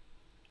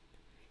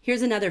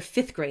 here's another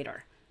 5th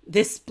grader.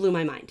 This blew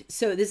my mind.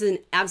 So this is an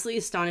absolutely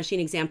astonishing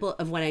example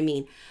of what I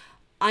mean.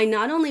 I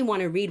not only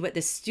want to read what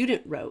the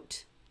student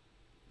wrote,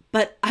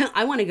 but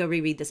I want to go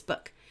reread this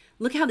book.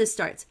 Look how this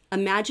starts.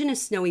 Imagine a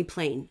snowy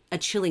plain, a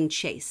chilling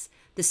chase.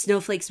 The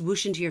snowflakes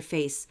whoosh into your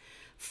face.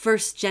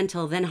 First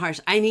gentle, then harsh.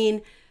 I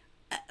mean,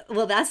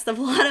 well, that's the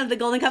plot of The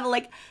Golden Couple.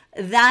 Like,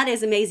 that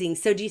is amazing.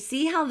 So do you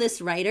see how this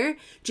writer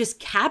just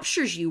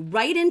captures you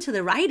right into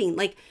the writing?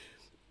 Like,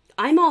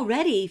 I'm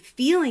already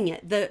feeling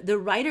it. The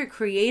writer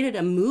created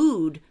a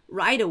mood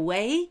right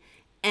away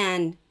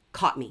and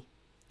caught me.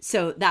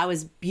 So that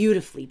was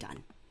beautifully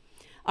done.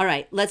 All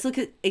right, let's look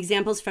at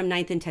examples from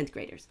 9th and 10th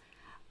graders.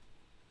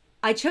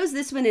 I chose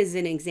this one as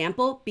an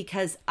example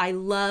because I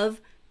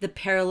love the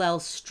parallel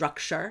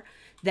structure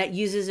that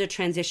uses a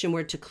transition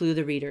word to clue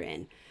the reader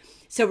in.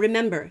 So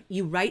remember,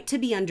 you write to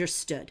be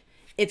understood.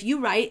 If you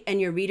write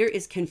and your reader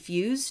is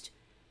confused,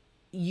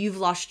 you've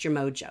lost your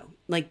mojo.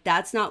 Like,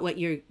 that's not what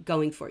you're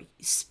going for.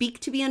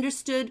 Speak to be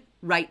understood,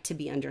 write to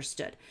be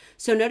understood.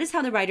 So notice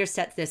how the writer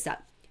sets this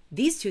up.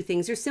 These 2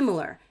 things are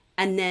similar,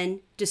 and then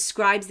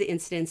describes the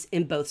incidents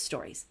in both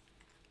stories.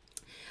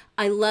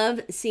 I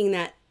love seeing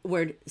that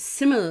word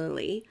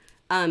similarly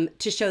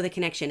to show the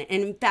connection.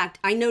 And in fact,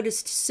 I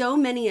noticed so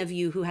many of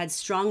you who had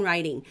strong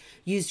writing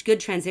used good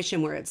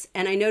transition words.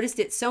 And I noticed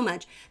it so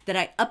much that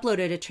I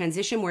uploaded a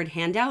transition word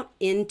handout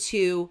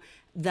into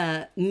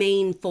the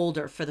main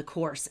folder for the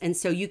course. And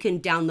so you can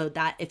download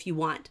that if you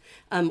want,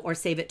 or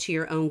save it to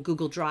your own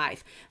Google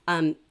Drive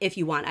if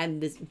you want. I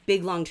have this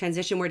big long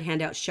transition word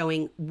handout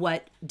showing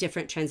what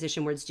different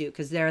transition words do,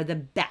 because they're the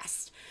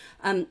best.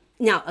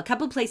 Now, a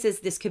couple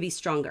places this could be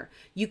stronger.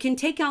 You can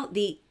take out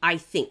the I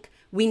think.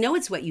 We know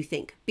it's what you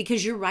think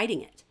because you're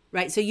writing it,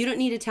 right? So you don't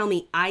need to tell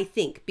me I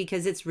think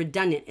because it's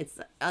redundant. It's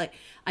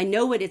I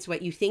know it's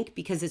what you think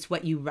because it's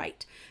what you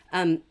write.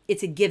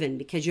 It's a given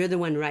because you're the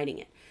one writing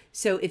it.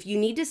 So if you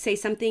need to say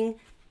something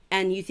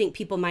and you think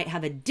people might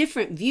have a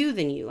different view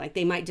than you, like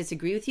they might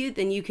disagree with you,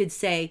 then you could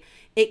say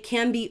it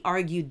can be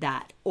argued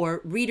that,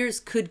 or readers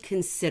could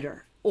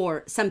consider,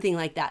 or something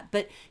like that.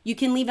 But you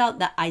can leave out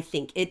the I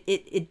think.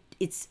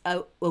 It's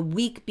a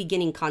weak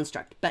beginning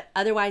construct, but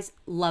otherwise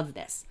love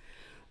this.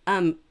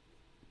 And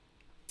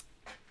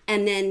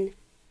then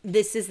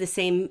this is the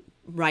same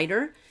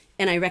writer,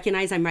 and I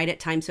recognize I'm right at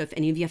time, so if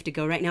any of you have to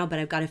go right now, but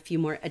I've got a few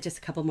more, just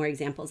a couple more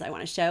examples I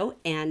want to show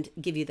and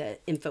give you the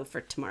info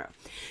for tomorrow.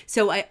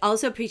 So I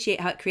also appreciate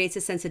how it creates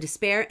a sense of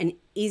despair and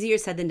easier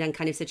said than done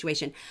kind of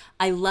situation.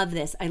 I love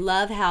this. I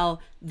love how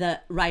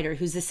the writer,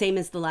 who's the same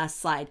as the last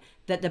slide,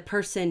 that the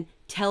person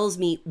tells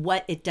me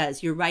what it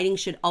does. Your writing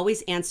should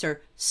always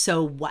answer,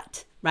 so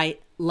what,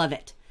 right? Love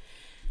it.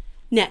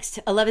 Next,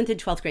 11th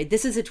and 12th grade.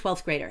 This is a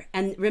 12th grader.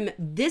 And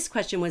this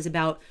question was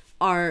about,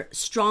 are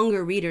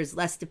stronger readers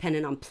less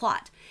dependent on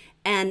plot?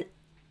 And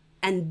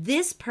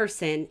this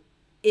person,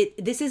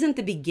 this isn't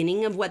the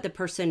beginning of what the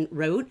person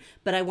wrote,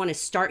 but I want to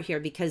start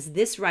here because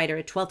this writer,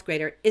 a 12th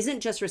grader,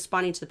 isn't just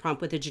responding to the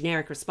prompt with a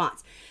generic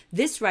response.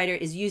 This writer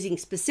is using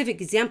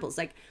specific examples,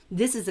 like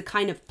this is a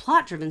kind of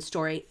plot-driven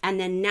story, and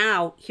then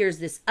now here's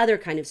this other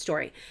kind of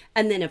story.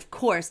 And then, of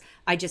course,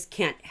 I just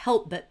can't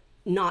help but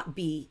not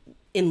be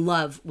in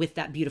love with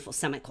that beautiful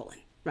semicolon,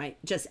 right?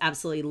 Just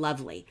absolutely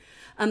lovely.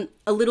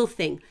 A little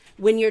thing,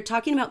 when you're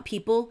talking about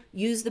people,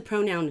 use the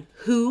pronoun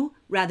who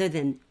rather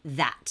than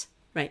that,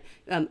 right?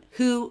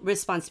 Who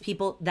responds to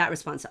people, that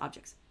responds to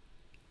objects.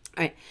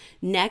 All right,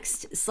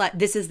 next slide.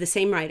 This is the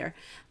same writer.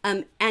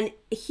 And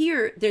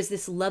here there's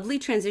this lovely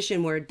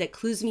transition word that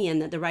clues me in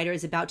that the writer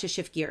is about to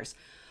shift gears.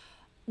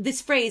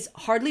 This phrase,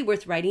 hardly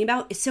worth writing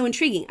about, is so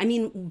intriguing. I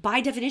mean, by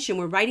definition,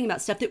 we're writing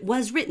about stuff that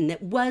was written,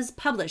 that was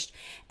published.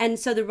 And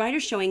so the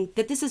writer's showing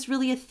that this is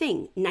really a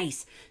thing.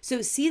 Nice.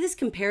 So see this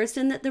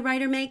comparison that the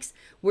writer makes?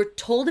 We're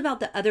told about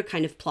the other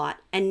kind of plot,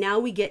 and now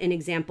we get an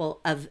example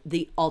of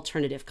the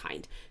alternative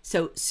kind.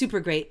 So super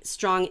great,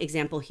 strong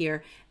example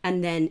here.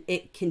 And then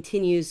it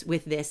continues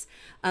with this.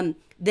 Then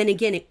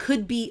again, it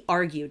could be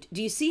argued.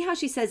 Do you see how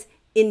she says,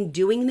 in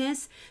doing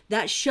this,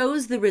 that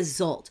shows the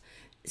result?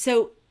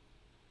 So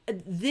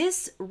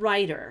this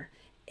writer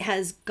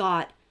has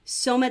got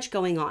so much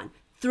going on,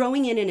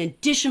 throwing in an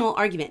additional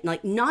argument.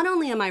 Like, not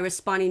only am I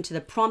responding to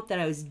the prompt that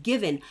I was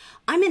given,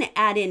 I'm going to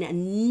add in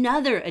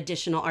another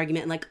additional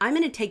argument. Like, I'm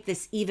going to take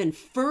this even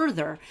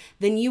further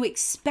than you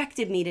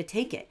expected me to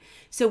take it.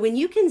 So when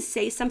you can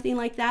say something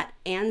like that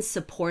and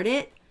support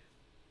it,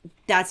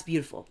 that's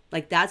beautiful.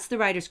 Like, that's the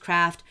writer's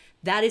craft.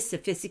 That is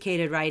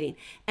sophisticated writing.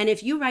 And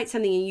if you write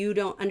something and you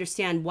don't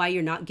understand why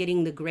you're not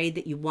getting the grade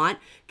that you want,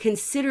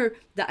 consider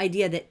the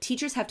idea that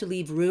teachers have to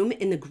leave room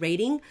in the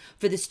grading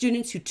for the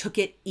students who took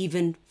it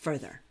even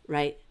further,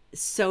 right?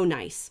 So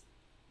nice.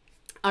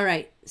 All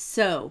right,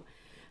 so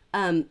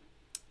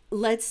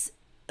let's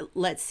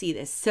see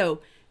this.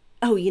 So,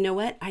 oh, you know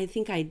what? I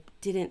think I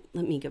didn't,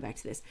 let me go back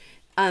to this.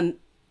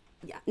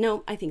 Yeah,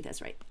 no, I think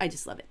that's right. I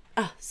just love it.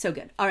 Oh, so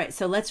good. All right,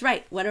 so let's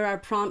write. What are our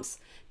prompts?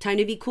 Time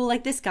to be cool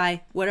like this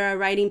guy. What are our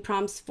writing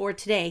prompts for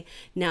today?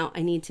 Now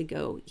I need to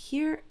go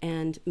here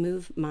and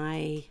move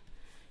my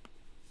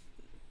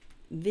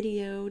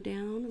video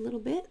down a little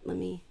bit. Let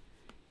me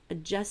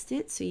adjust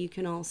it so you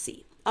can all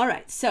see. All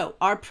right, so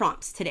our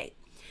prompts today.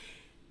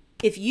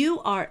 If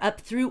you are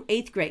up through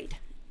 8th grade,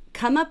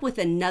 come up with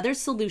another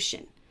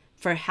solution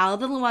for how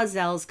the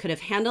Loisels could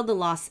have handled the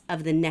loss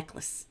of the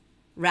necklace.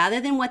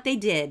 Rather than what they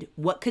did,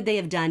 what could they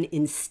have done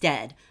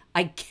instead?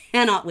 I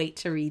cannot wait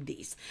to read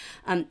these.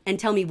 And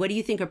tell me, what do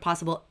you think are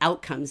possible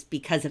outcomes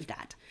because of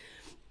that?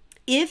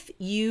 If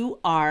you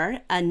are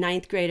a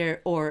 9th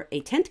grader or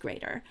a 10th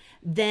grader,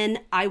 then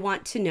I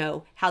want to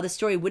know how the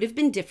story would have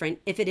been different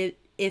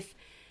if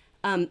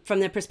from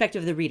the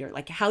perspective of the reader.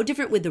 Like, how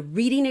different would the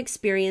reading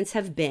experience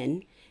have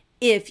been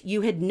if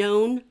you had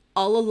known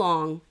all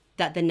along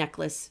that the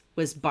necklace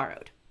was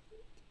borrowed?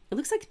 It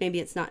looks like maybe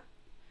it's not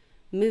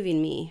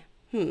moving me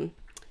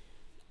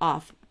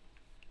off.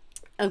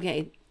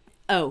 Okay.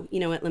 Oh, you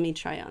know what? Let me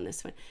try on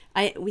this one.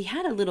 We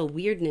had a little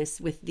weirdness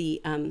with the,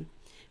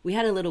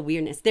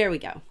 There we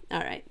go. All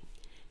right.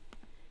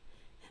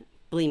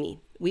 Believe me,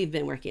 we've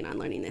been working on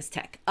learning this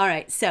tech. All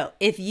right. So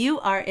if you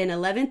are in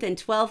 11th and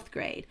 12th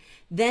grade,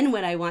 then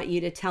what I want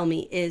you to tell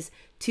me is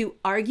to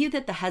argue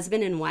that the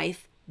husband and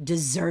wife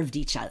deserved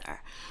each other.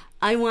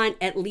 I want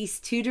at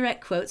least 2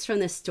 direct quotes from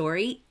the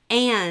story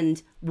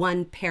and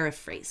 1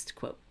 paraphrased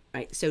quote.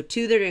 Right, so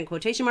 2 that are in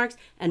quotation marks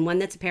and 1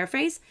 that's a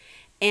paraphrase.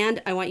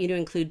 And I want you to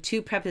include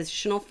 2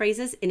 prepositional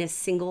phrases in a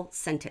single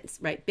sentence,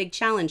 right? Big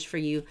challenge for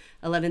you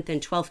 11th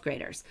and 12th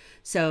graders.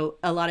 So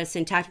a lot of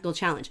syntactical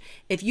challenge.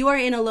 If you are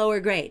in a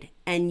lower grade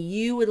and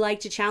you would like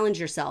to challenge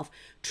yourself,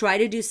 try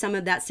to do some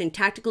of that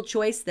syntactical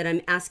choice that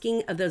I'm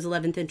asking of those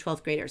 11th and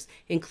 12th graders.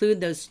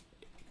 Include those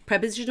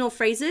prepositional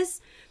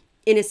phrases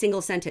in a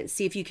single sentence.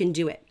 See if you can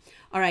do it.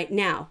 All right,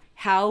 now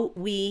how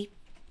we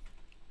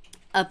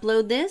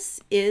upload this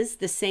is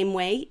the same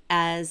way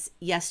as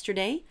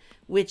yesterday,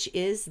 which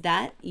is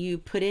that you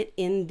put it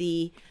in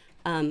the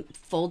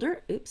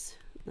folder. Oops,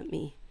 let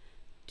me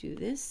do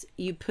this.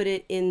 You put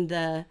it in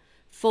the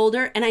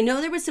folder. And I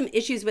know there was some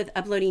issues with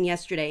uploading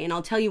yesterday, and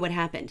I'll tell you what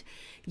happened.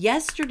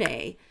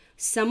 Yesterday,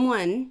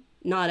 someone,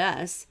 not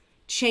us,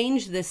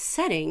 changed the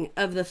setting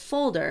of the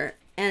folder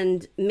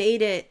and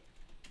made it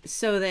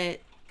so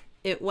that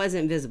it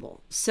wasn't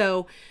visible.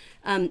 So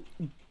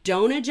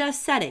don't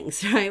adjust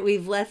settings, right?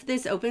 We've left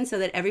this open so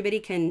that everybody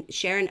can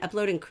share and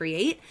upload and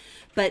create,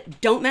 but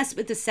don't mess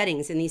with the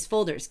settings in these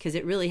folders because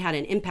it really had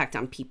an impact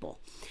on people.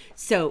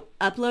 So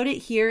upload it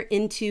here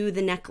into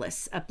the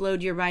necklace.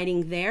 Upload your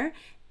writing there.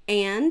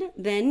 And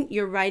then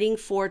your writing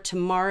for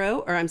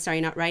tomorrow, or I'm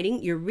sorry, not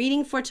writing, your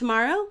reading for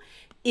tomorrow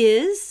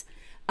is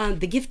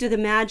The Gift of the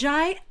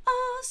Magi.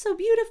 Oh, so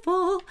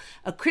beautiful.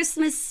 A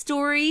Christmas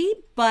story,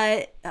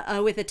 but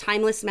with a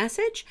timeless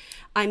message.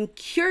 I'm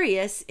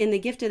curious in The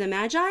Gift of the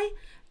Magi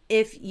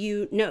if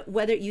you know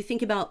whether you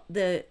think about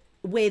the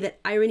way that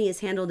irony is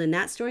handled in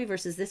that story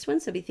versus this one.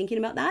 So be thinking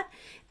about that.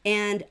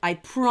 And I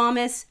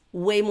promise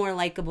way more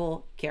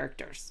likable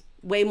characters,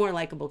 way more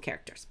likable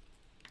characters.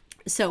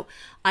 So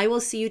I will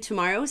see you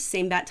tomorrow,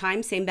 same bat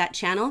time, same bat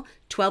channel,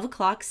 12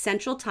 o'clock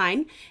Central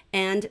Time,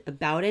 and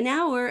about an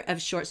hour of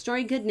short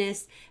story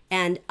goodness.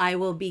 And I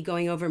will be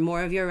going over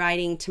more of your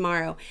writing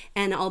tomorrow.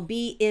 And I'll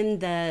be in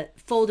the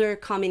folder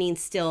commenting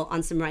still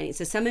on some writing.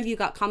 So some of you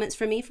got comments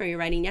from me for your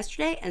writing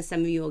yesterday, and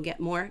some of you will get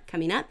more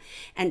coming up.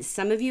 And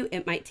some of you,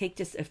 it might take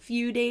just a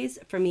few days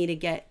for me to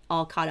get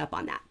all caught up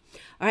on that.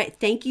 All right,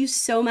 thank you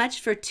so much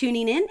for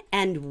tuning in,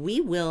 and we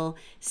will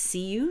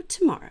see you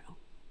tomorrow.